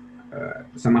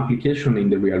 Some applications in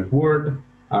the real world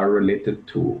are related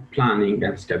to planning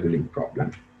and scheduling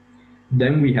problems.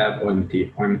 Then we have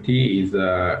OMT. OMT is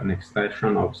an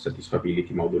extension of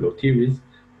satisfiability modulo theories,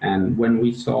 and when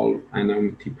we solve an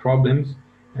OMT problems,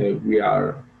 we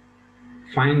are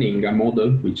finding a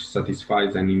model which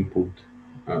satisfies an input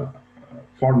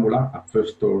formula, a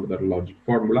first-order logic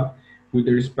formula, with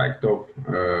respect of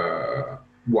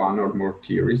one or more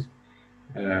theories.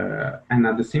 And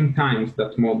at the same time,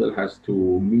 that model has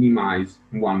to minimize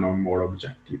one or more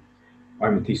objectives.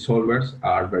 OMT solvers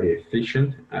are very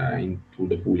efficient into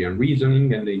the Boolean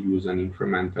reasoning, and they use an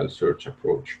incremental search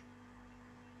approach.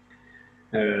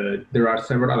 There are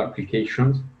several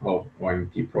applications of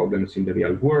OMT problems in the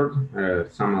real world.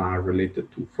 Some are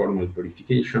related to formal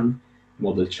verification,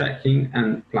 model checking,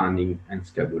 and planning and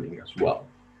scheduling as well.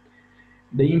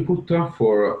 The input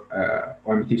for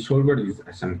OMT solver is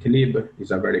SMTlib.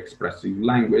 It's a very expressive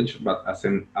language, but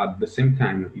at the same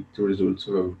time, it results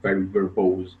in a very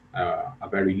verbose, a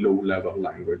very low-level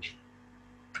language.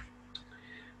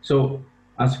 So,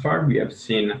 as far we have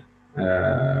seen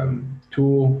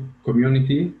two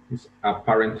communities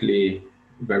apparently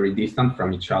very distant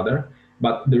from each other,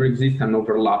 but there exists an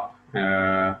overlap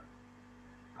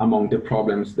among the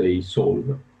problems they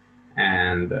solve.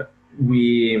 And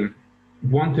we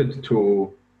wanted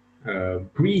to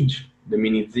bridge the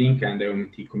MiniZinc and the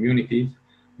OMT communities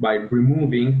by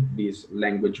removing these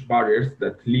language barriers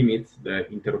that limit the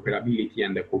interoperability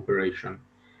and the cooperation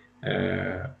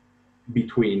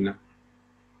between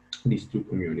these two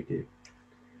communities.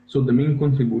 So the main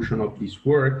contribution of this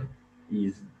work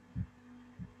is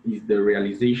the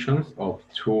realizations of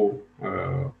two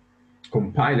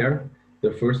compilers.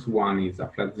 The first one is a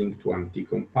FlatZinc to OMT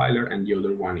compiler, and the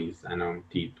other one is an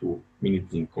OMT to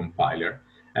MiniZinc compiler.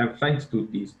 And thanks to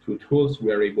these two tools,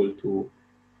 we are able to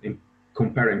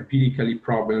compare empirically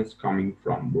problems coming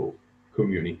from both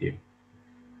community.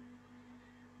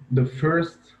 The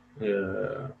first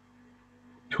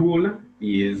tool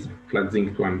is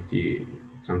FlatZinc to MT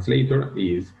translator,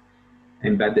 is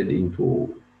embedded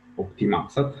into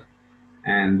OptiMapsat,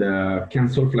 and can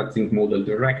solve FlatZinc model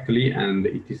directly, and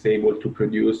it is able to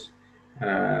produce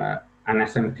an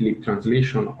SMT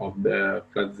translation of the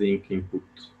FlatZinc input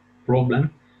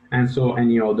problem, and so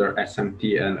any other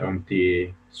SMT and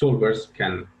MT solvers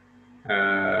can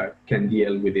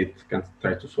deal with it, can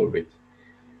try to solve it.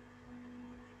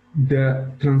 The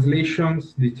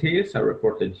translations details are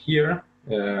reported here.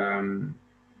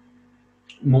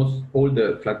 All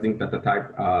the FlatZinc data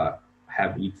type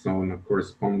have its own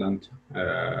correspondent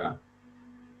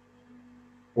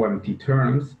OMT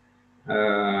terms.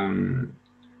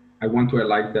 I want to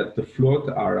highlight that the float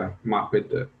are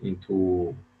mapped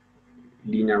into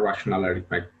linear rational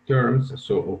arithmetic terms,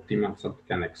 so OptiMapsat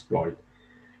can exploit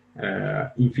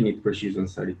infinite precision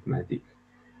arithmetic.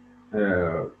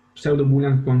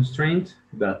 Pseudo-Boolean constraints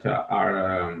that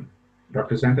are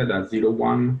represented as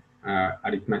 0-1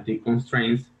 arithmetic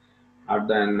constraints are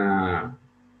then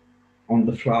on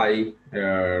the fly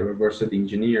reversed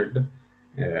engineered,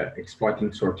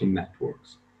 exploiting sorting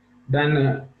networks.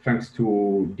 Then, thanks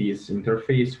to this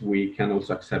interface, we can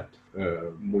also accept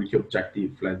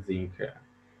multi-objective FlatZinc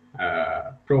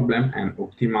problem, and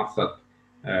OptiMapsat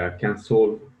can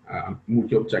solve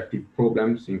multi-objective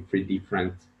problems in 3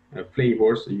 different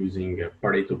flavors using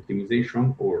Pareto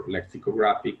optimization or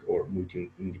lexicographic or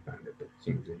multi-independent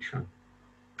optimization.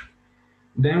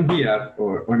 Then we have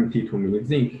OMT to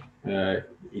MiniZinc.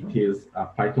 It is a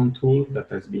Python tool that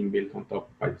has been built on top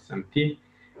of PySMT,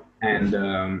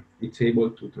 and it's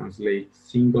able to translate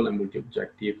single and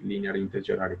multi-objective linear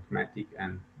integer arithmetic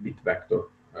and bit vector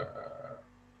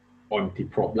OMT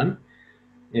problem.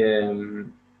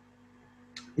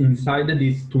 Inside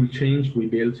this tool change we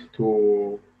built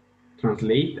to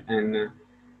translate and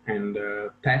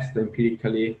test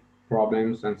empirically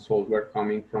problems and solver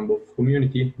coming from both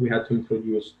community, we had to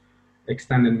introduce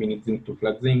extended MiniZinc to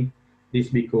FlatZinc. This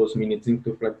because MiniZinc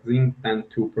to FlatZinc tend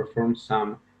to perform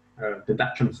some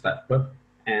deduction step,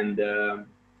 and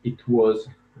it was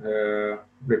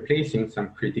replacing some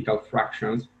critical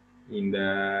fractions in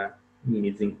the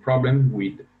MiniZinc problem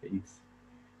with its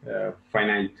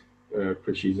finite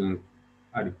precision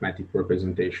arithmetic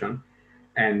representation.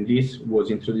 And this was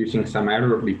introducing some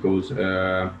error because,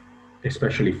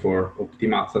 especially for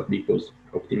OptiMapsat, because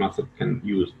OptiMapsat can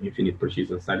use infinite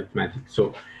precision arithmetic.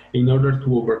 So in order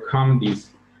to overcome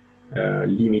this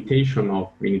limitation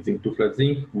of MiniZinc to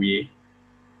FlatZinc, we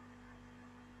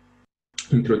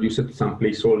introduced some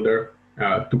placeholder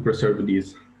to preserve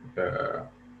these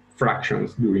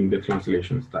fractions during the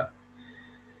translation step.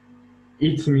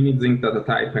 Each MiniZinc data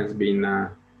type has been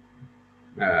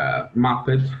mapped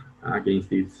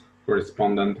against its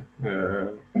correspondent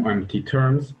OMT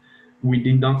terms. We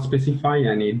did not specify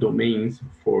any domains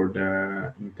for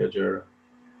the integer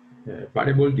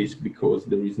variable. This because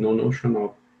there is no notion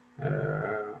of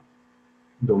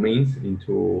domains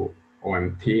into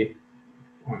OMT,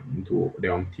 into the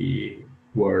OMT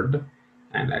word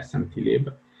and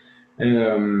SMT-lib.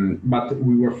 But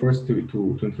we were forced to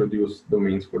introduce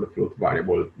domains for the float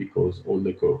variable because all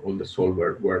the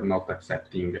solvers were not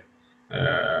accepting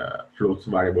floats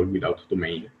variable without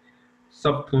domain.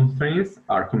 Sub-constraints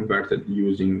are converted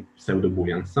using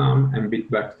pseudo-Boolean sum, and bit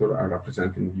vector are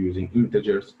represented using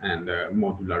integers and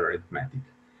modular arithmetic.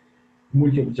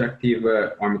 Multi-objective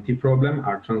OMT problem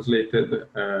are translated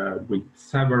with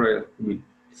separated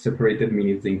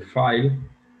MiniZinc file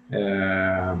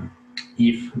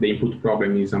if the input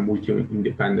problem is a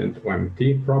multi-independent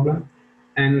OMT problem,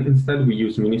 and instead we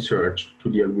use MiniSearch to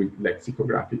deal with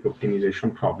lexicographic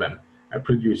optimization problem,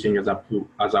 producing as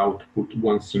output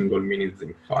one single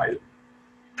MiniZinc file.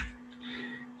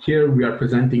 Here we are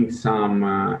presenting some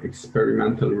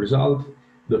experimental result.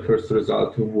 The first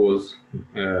result was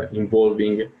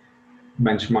involving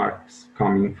benchmarks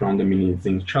coming from the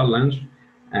MiniZinc challenge,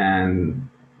 and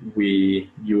we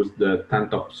used the 10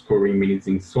 top scoring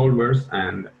MiniZinc solvers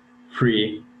and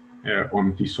 3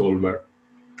 OMT solver.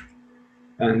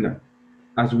 And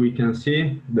as we can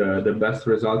see, the best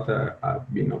results have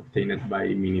been obtained by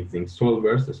MiniZinc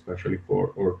solvers, especially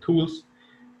for our tools.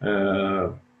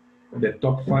 The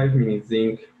top 5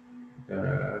 MiniZinc,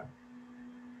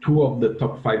 2 of the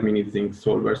top 5 MiniZinc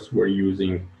solvers were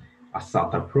using a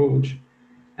SAT approach,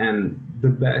 and the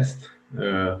best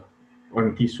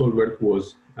OMT solver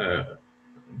was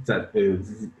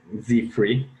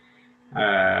Z3,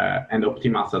 and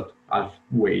OptiMapsat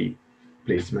halfway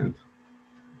placement,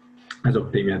 has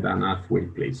obtained an halfway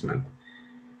placement.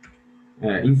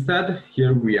 Instead,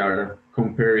 here we are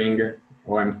comparing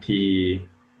OMT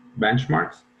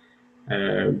benchmarks.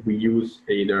 We use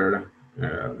either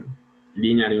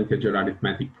linear integer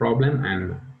arithmetic problem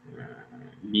and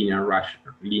linear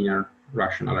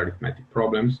rational arithmetic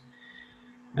problems.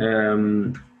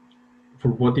 For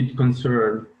what it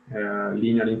concerns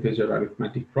linear integer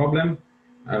arithmetic problem,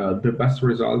 the best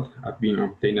results have been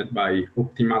obtained by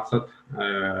OptiMathsat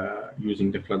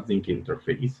using the FlatZinc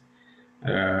interface.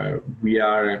 We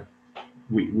are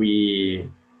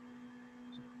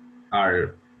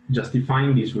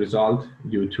justifying this result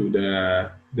due to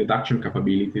the deduction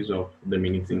capabilities of the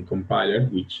MiniZinc compiler,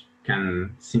 which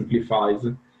can simplify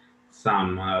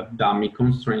some dummy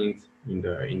constraints in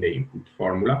the input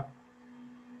formula.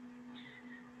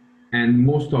 And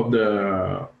most of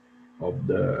the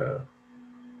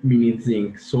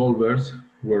MiniZinc solvers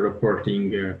were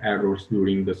reporting errors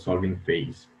during the solving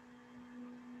phase.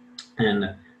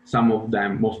 And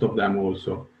most of them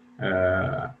also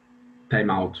time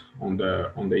out on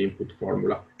the input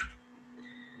formula.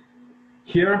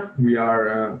 Here we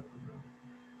are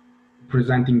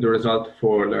presenting the result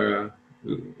for the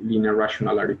linear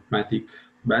rational arithmetic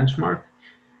benchmark.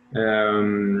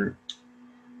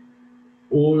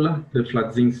 All the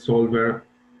FlatZinc solver,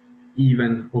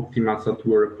 even OptiMathsat,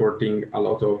 were reporting a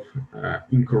lot of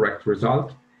incorrect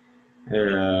results.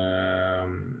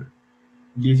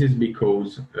 This is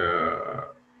because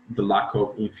the lack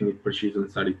of infinite precision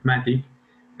arithmetic,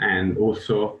 and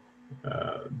also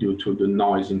due to the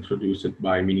noise introduced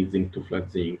by MiniZinc to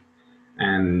FlatZinc.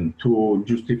 And to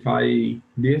justify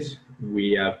this,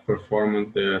 we have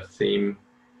performed the same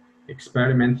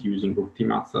experiment using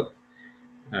OptiMathsat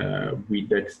with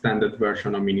the extended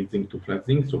version of MiniZinc to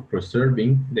FlatZinc, so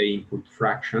preserving the input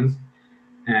fractions.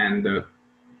 And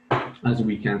as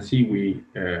we can see, we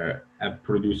have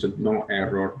produced no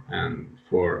error and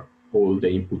for all the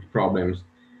input problems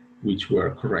which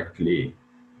were correctly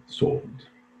solved.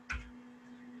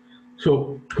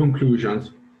 So,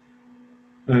 conclusions.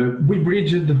 We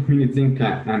bridged the MiniZinc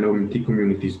and OMT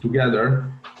communities together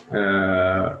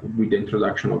with the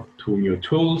introduction of two new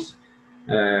tools.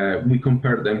 We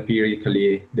compared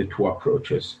empirically the two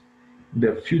approaches.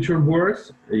 The future work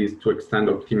is to extend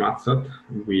OptiMathsat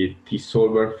with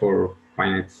T-solver for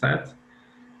finite sets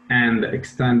and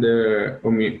extend the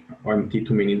OMT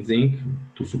to MiniZinc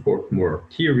to support more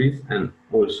theories, and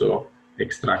also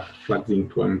extract FlatZinc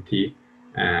to OMT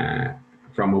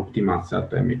from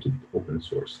OptiMathsat and make it open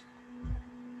source.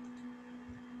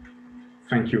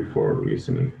 Thank you for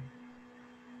listening.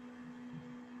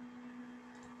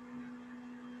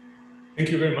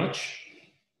 Thank you very much.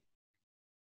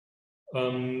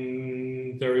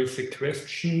 There is a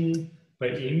question by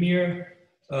Emir.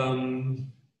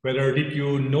 Whether did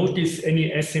you notice any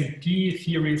SMT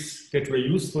theories that were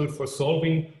useful for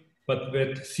solving, but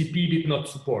that CP did not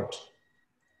support?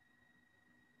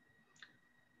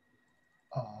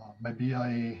 Maybe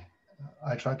I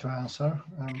try to answer,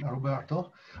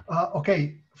 Roberto.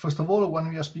 Okay, first of all, when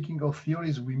we are speaking of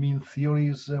theories, we mean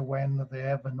theories when they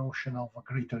have a notion of a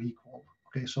greater equal.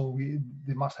 Okay, so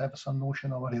they must have some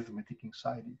notion of arithmetic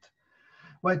inside it.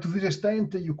 Well, to this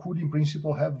extent, you could in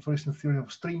principle have, for instance, theory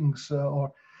of strings,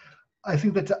 or I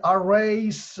think that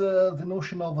arrays, the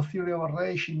notion of a theory of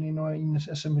arrays in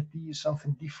SMT is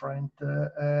something different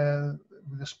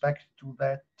with respect to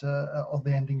that of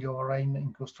the ending of array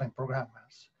in constraint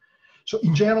programmers. So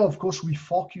in general, of course, we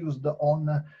focused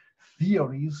on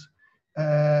theories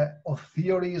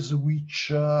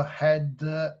which had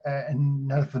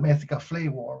an arithmetical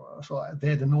flavor. So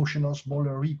they had the notion of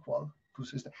smaller or equal to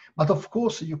system. But of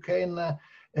course, you can,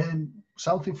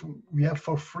 something we have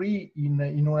for free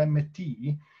in our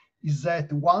MT is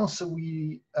that once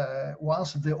the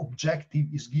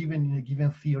objective is given in a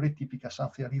given theory, typical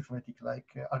something arithmetic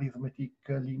like arithmetic,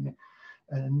 linear,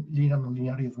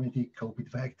 nonlinear arithmetic, or bit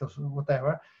vectors, or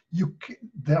whatever,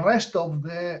 the rest of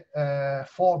the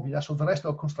formula, so the rest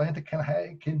of the constraint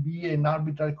can be an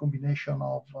arbitrary combination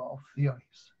of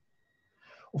theories.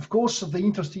 Of course, the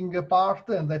interesting part,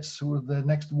 and that's the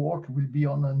next work, will be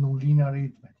on nonlinear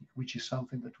arithmetic, which is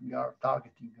something that we are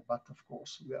targeting, but of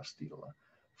course we are still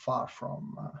far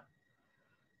from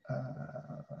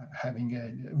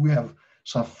we have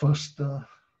some first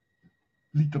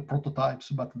little prototypes,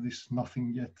 but there's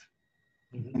nothing yet,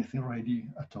 anything ready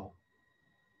at all.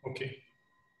 Okay.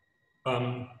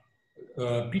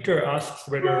 Peter asks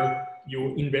whether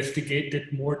you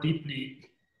investigated more deeply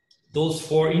those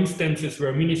 4 instances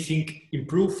where MiniZinc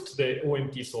improved the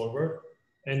OMT solver,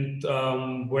 and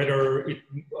whether it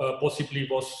possibly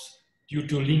was due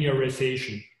to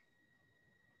linearization?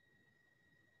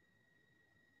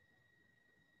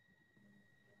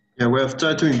 Yeah, we have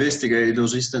tried to investigate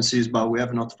those instances, but we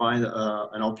have not found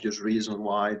an obvious reason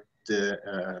why the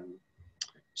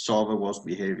solver was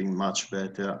behaving much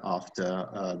better after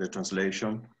the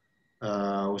translation.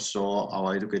 So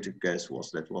our educated guess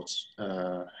was that was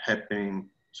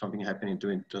something happening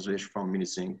during translation from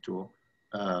MiniZinc to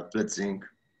FlatZinc.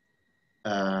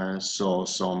 So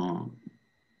some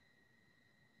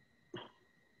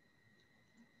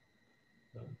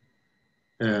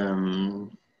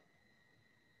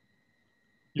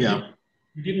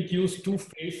You didn't use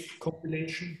two-phase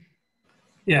compilation?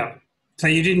 Yeah. So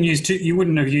you didn't use you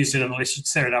wouldn't have used it unless you'd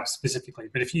set it up specifically.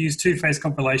 But if you use two-phase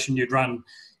compilation, you'd run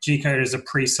G-code as a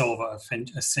pre-solver,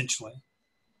 essentially.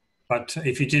 But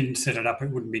if you didn't set it up,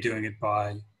 it wouldn't be doing it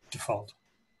by default.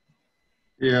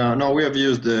 Yeah, no, we have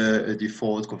used the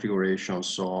default configuration,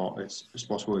 so it's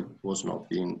possible it was not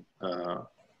being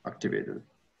activated.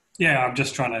 Yeah, I'm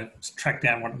just trying to track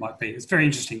down what it might be. It's very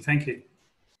interesting. Thank you.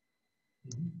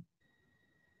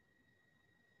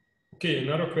 Okay,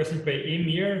 another question by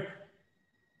Emir.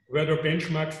 Whether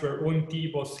benchmarks where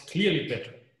OMT was clearly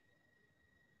better?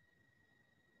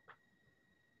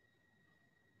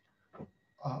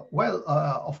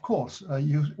 Of course.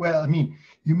 You mean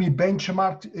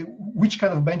benchmark? Which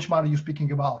kind of benchmark are you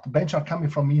speaking about? Benchmark coming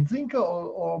from MiniZinc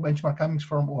or benchmark coming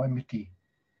from OMT?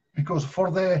 Because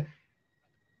from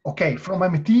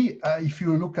MIT, if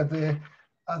you look at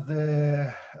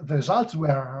the results,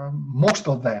 were most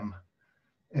of them,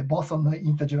 both on the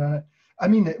integer. I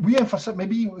mean, we emphasize,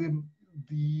 maybe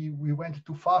we went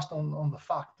too fast on the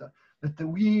fact that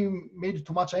we made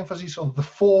too much emphasis on the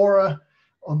four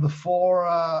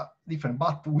different,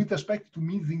 but with respect to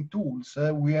MiniZinc tools,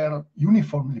 we are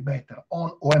uniformly better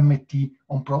on OMT,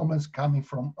 on problems coming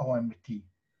from OMT.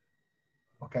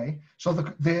 Okay, so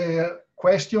the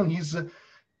question is,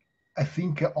 I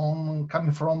think, on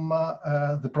coming from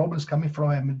the problems coming from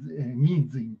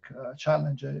MiniZinc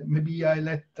challenge. Maybe I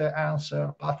let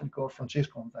answer Patrick or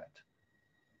Francesco on that.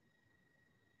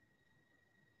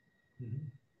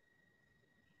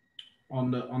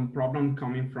 On problem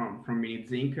coming from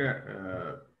MiniZinc,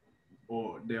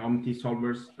 or the OMT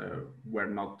solvers were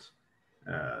not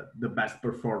the best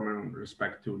performer in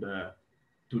respect to the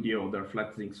other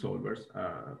FlatZinc solvers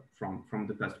from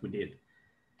the test we did.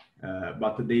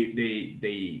 But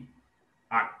they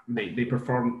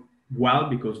perform well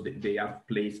because they have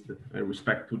placed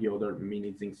respect to the other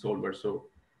MiniZinc solvers. So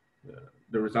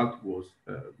the result was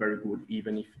very good,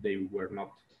 even if they were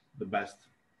not the best.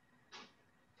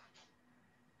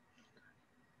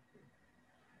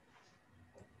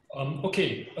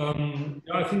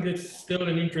 I think it's still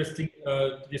an interesting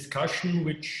discussion,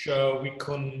 which we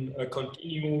can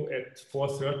continue at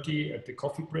 4:30 at the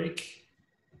coffee break.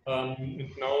 And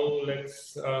now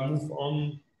let's move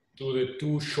on to the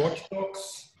two short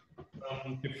talks.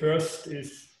 The first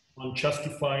is on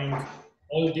justifying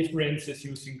all differences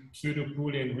using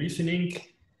pseudo-Boolean reasoning.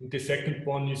 And the second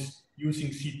one is using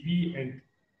CP and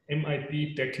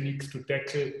MIP techniques to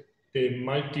tackle the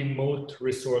multi-mode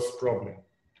resource problem.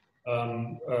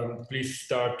 Please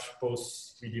start both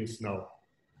videos now.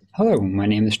 Hello, my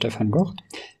name is Stefan Gocht,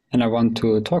 and I want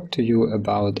to talk to you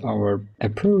about our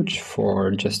approach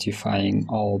for justifying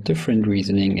all different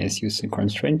reasoning as using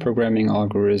constraint programming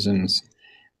algorithms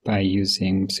by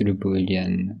using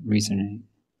pseudo-Boolean reasoning.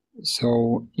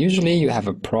 So usually you have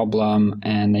a problem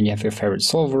and then you have your favorite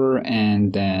solver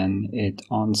and then it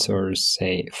answers,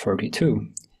 say, 42.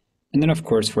 And then of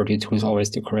course 42 is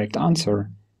always the correct answer.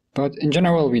 But in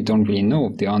general, we don't really know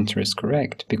if the answer is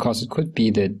correct, because it could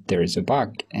be that there is a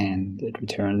bug and it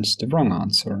returns the wrong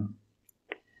answer.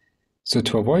 So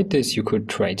to avoid this, you could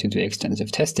try to do extensive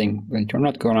testing, but you're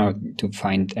not going to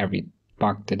find every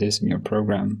bug that is in your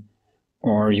program.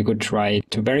 Or you could try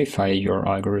to verify your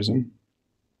algorithm.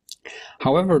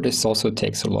 However, this also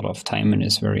takes a lot of time and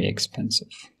is very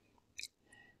expensive.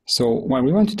 So what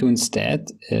we want to do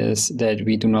instead is that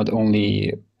we do not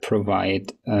only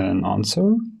provide an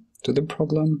answer to the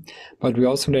problem, but we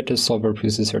also let the solver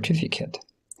produce a certificate.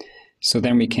 So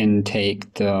then we can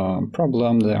take the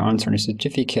problem, the answer, and the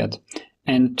certificate,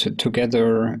 and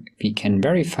together we can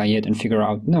verify it and figure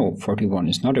out, no, 41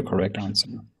 is not a correct answer.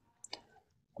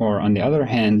 Or on the other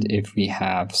hand, if we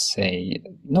have, say,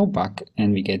 no bug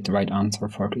and we get the right answer,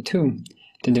 42,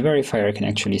 then the verifier can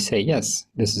actually say, yes,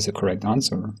 this is a correct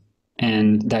answer.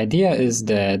 And the idea is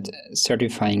that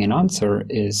certifying an answer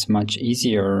is much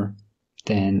easier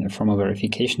than a formal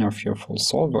verification of your full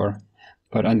solver.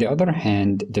 But on the other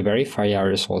hand, the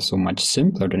verifier is also much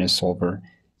simpler than a solver,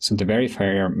 So the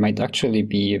verifier might actually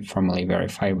be formally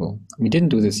verifiable. We didn't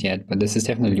do this yet, but this is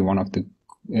definitely one of the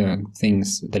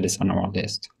things that is on our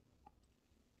list.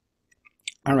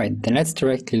 All right, then let's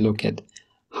directly look at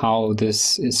how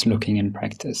this is looking in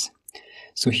practice.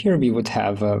 So here we would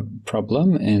have a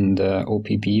problem in the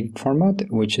OPB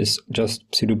format, which is just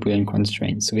pseudo-Boolean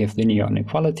constraints. So we have linear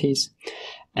inequalities,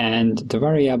 and the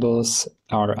variables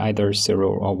are either 0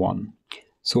 or 1.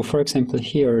 So for example,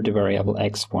 here the variable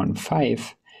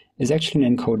x15 is actually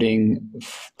an encoding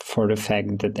for the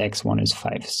fact that x1 is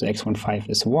 5. So x15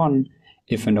 is 1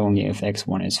 if and only if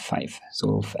x1 is 5.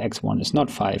 So if x1 is not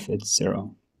 5, it's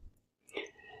 0.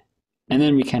 And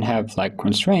then we can have like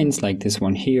constraints, like this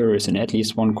one here is an at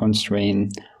least one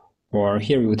constraint, or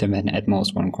here we would have an at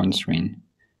most one constraint.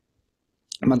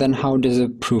 But then how does a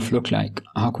proof look like?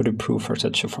 How could a proof for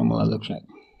such a formula look like?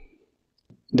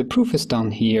 The proof is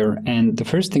down here, and the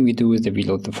first thing we do is that we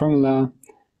load the formula,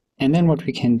 and then what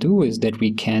we can do is that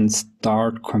we can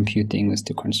start computing with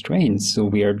the constraints. So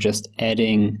we are just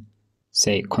adding,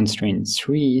 say, constraint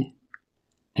 3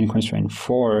 and constraint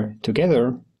 4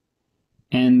 together.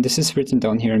 And this is written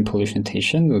down here in Polish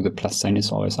notation, though the plus sign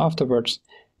is always afterwards.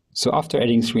 So after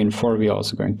adding 3 and 4, we're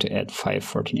also going to add 5,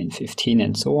 14, and 15,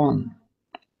 and so on.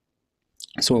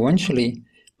 So eventually,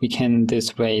 we can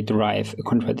this way derive a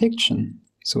contradiction.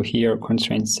 So here,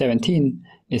 constraint 17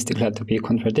 is declared to be a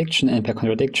contradiction, and by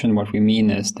contradiction, what we mean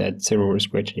is that 0 is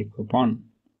greater than or equal to 1.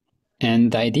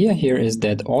 And the idea here is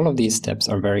that all of these steps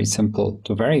are very simple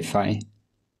to verify,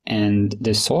 and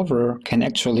the solver can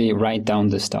actually write down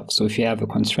this stuff. So if you have a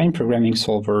constraint programming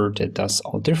solver that does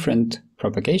all different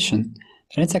propagation,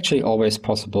 then it's actually always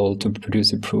possible to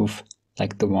produce a proof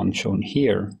like the one shown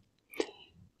here.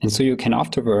 And so you can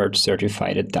afterwards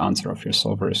certify that the answer of your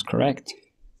solver is correct.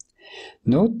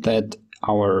 Note that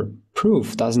our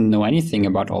proof doesn't know anything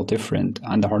about all different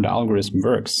and how the algorithm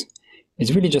works.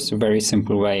 It's really just a very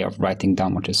simple way of writing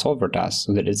down what the solver does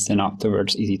so that it's then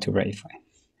afterwards easy to verify.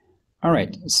 All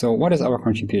right, so what is our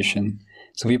contribution?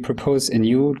 So we propose a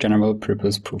new general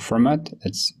purpose proof format.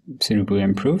 It's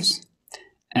pseudo-Boolean proofs.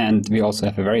 And we also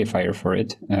have a verifier for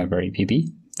it, VeriPB,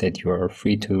 that you are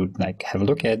free to have a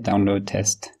look at, download,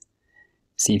 test,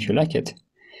 see if you like it.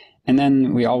 And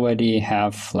then we already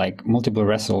have multiple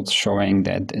results showing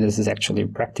that this is actually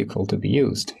practical to be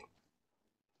used.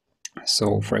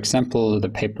 So for example, the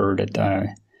paper that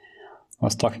I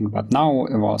was talking about now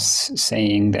was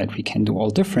saying that we can do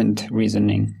all different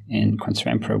reasoning in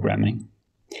constraint programming.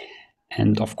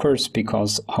 And of course,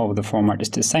 because how the format is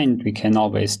designed, we can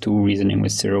always do reasoning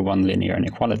with 0-1 linear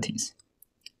inequalities.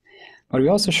 But we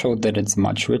also showed that it's a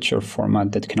much richer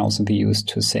format that can also be used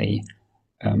to, say,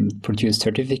 produce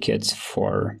certificates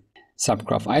for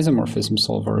subgraph isomorphism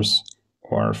solvers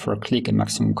or for clique and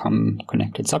maximum common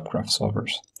connected subgraph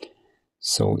solvers.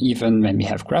 So even when we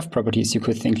have graph properties, you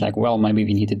could think well, maybe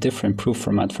we need a different proof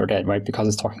format for that, right? Because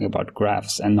it's talking about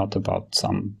graphs and not about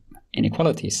some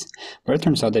inequalities. But it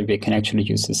turns out that we can actually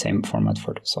use the same format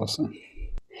for this also.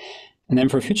 And then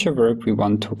for future work, we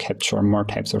want to capture more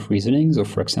types of reasoning. So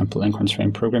for example, in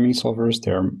constraint programming solvers,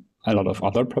 there are a lot of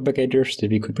other propagators that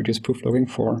we could produce proof logging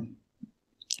for.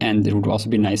 And it would also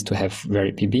be nice to have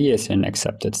VeriPB as an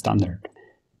accepted standard.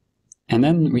 And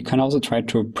then we can also try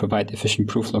to provide efficient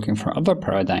proof logging for other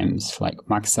paradigms like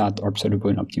MAXAT or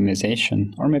pseudo-Boolean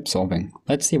optimization or MIP solving.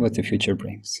 Let's see what the future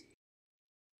brings.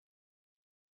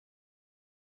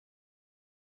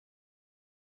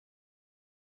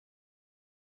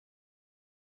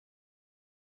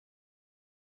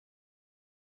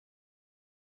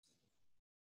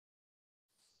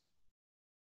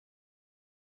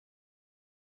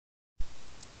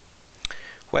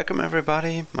 Welcome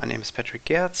everybody, my name is Patrick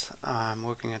Gerhards. I'm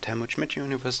working at Helmut Schmidt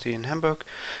University in Hamburg,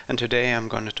 and today I'm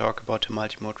going to talk about the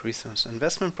multi-mode resource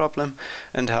investment problem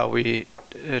and how we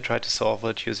try to solve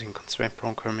it using constraint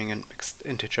programming and mixed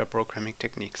integer programming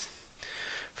techniques.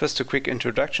 First, a quick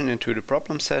introduction into the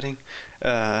problem setting.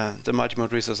 The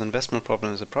multi-mode resource investment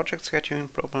problem is a project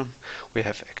scheduling problem. We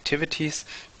have activities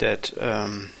that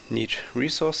need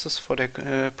resources for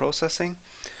their processing.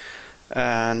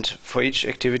 And for each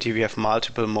activity we have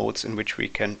multiple modes in which we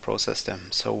can process them.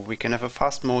 So we can have a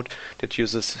fast mode that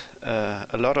uses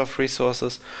a lot of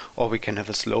resources, or we can have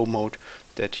a slow mode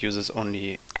that uses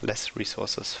only less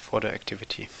resources for the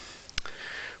activity.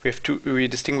 We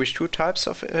distinguish two types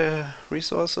of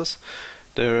resources.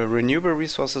 The renewable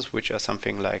resources, which are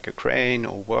something like a crane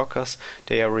or workers,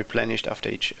 they are replenished after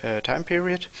each time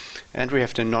period. And we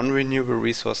have the non-renewable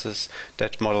resources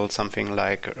that model something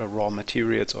like raw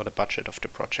materials or the budget of the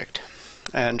project.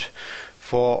 And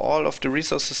for all of the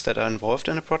resources that are involved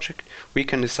in a project, we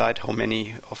can decide how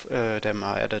many of them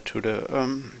are added to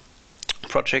the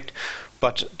project,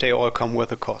 but they all come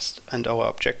with a cost, and our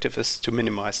objective is to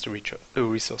minimize the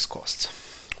resource costs.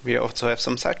 We also have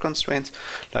some side constraints,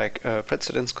 like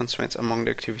precedence constraints among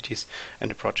the activities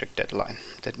and a project deadline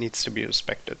that needs to be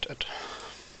respected.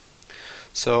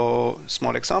 So,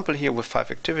 small example here with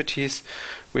 5 activities.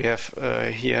 We have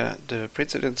here the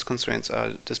precedence constraints are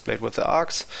displayed with the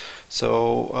arcs.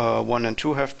 So 1 and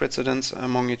 2 have precedence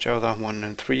among each other. 1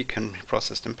 and 3 can be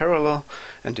processed in parallel,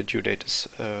 and the due date is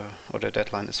or the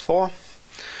deadline is 4.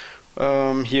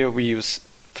 Here we use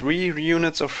 3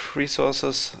 units of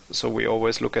resources, so we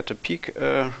always look at the peak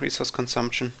resource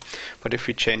consumption. But if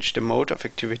we change the mode of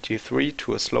activity 3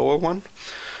 to a slower one,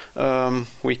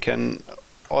 we can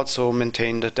also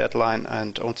maintain the deadline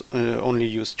and only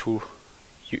use 2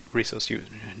 resource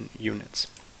units.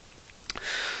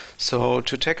 So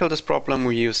to tackle this problem,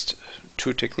 we used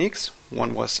 2 techniques.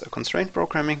 One was constraint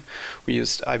programming. We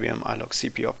used IBM iLog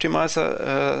CP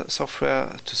optimizer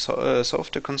software to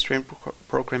solve the constraint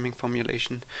programming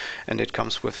formulation, and it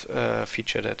comes with a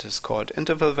feature that is called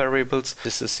interval variables.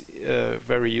 This is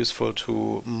very useful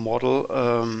to model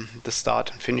the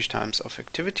start and finish times of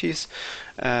activities,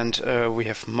 and we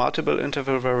have multiple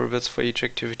interval variables for each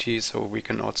activity, so we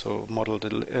can also model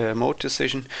the mode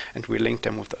decision, and we link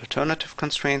them with alternative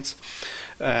constraints.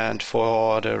 And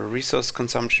for the resource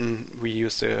consumption, we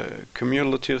use the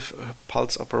cumulative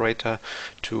pulse operator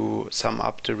to sum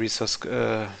up the resource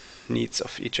needs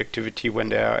of each activity when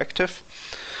they are active.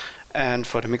 And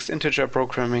for the mixed integer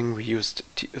programming, we used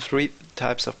 3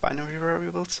 types of binary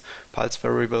variables: pulse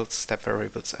variables, step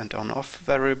variables, and on-off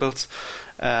variables.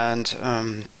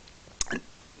 And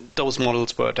those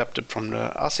models were adapted from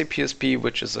the RCPSP,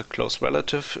 which is a close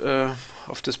relative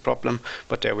of this problem,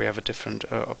 but there we have a different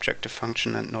objective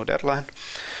function and no deadline.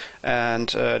 And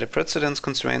the precedence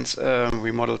constraints,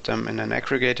 we modeled them in an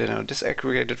aggregated and a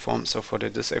disaggregated form. So for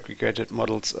the disaggregated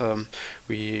models,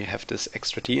 we have this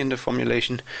extra D in the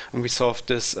formulation, and we solved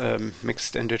this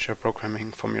mixed integer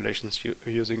programming formulations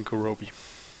using Gurobi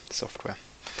software.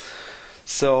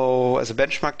 So as a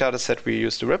benchmark dataset, we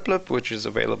use the RipLab, which is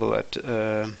available at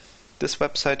this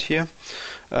website here,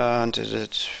 and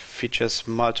it features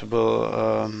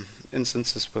multiple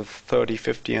instances with 30,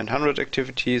 50, and 100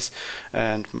 activities,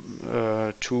 and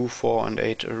 2, 4, and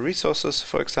 8 resources,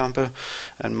 for example,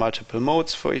 and multiple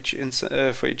modes for each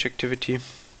activity.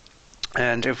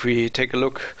 And if we take a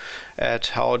look at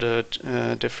how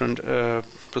the different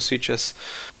procedures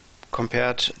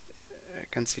compared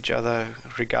against each other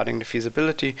regarding the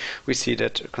feasibility, we see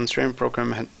that constraint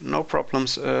program had no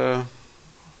problems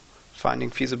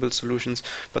finding feasible solutions,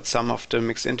 but some of the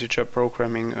mixed integer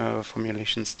programming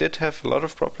formulations did have a lot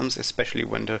of problems, especially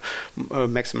when the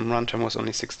maximum runtime was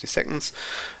only 60 seconds.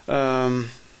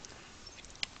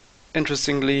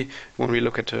 Interestingly, when we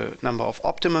look at the number of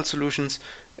optimal solutions,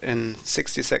 in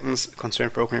 60 seconds,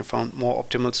 constraint programming found more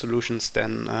optimal solutions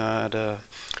than the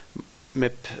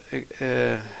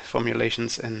MIP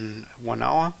formulations in 1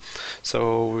 hour.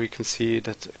 So we can see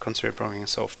that constraint programming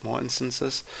solved more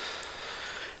instances.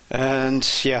 And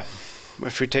yeah,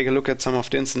 if we take a look at some of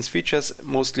the instance features,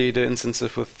 mostly the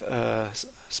instances with a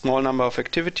small number of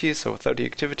activities, so 30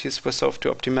 activities were solved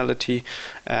to optimality.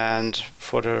 And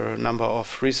for the number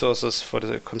of resources for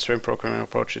the constraint programming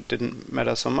approach, it didn't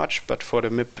matter so much, but for the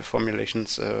MIP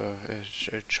formulations,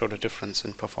 it showed a difference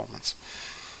in performance.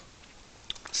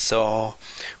 So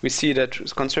we see that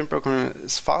constraint programming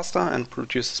is faster and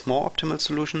produces more optimal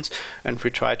solutions, and we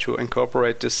try to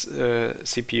incorporate this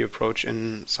CP approach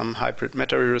in some hybrid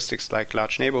meta heuristics like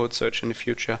large neighborhood search in the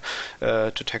future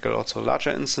to tackle also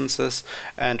larger instances,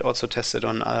 and also test it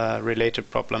on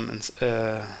related problem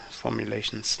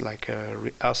formulations like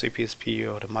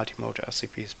RCPSP or the multimode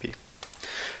RCPSP.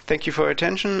 Thank you for your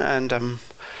attention, and I'm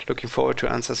looking forward to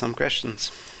answer some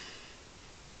questions.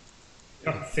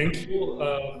 Yeah, thank you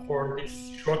for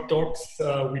these short talks.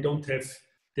 We don't have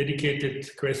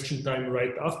dedicated question time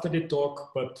right after the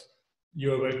talk, but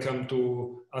you're welcome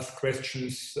to ask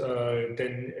questions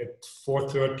then at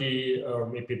 4:30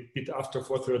 or maybe a bit after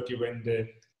 4:30 when the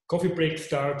coffee break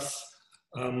starts.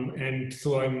 And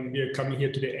so we are coming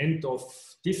here to the end of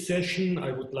this session.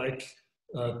 I would like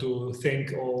to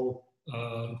thank all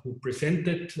who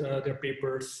presented their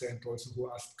papers and also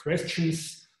who asked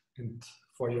questions, and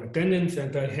for your attendance.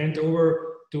 And I hand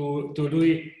over to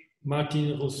Louis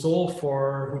Martin Rousseau,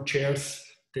 who chairs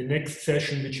the next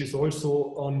session, which is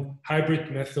also on hybrid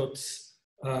methods.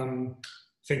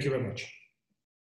 Thank you very much.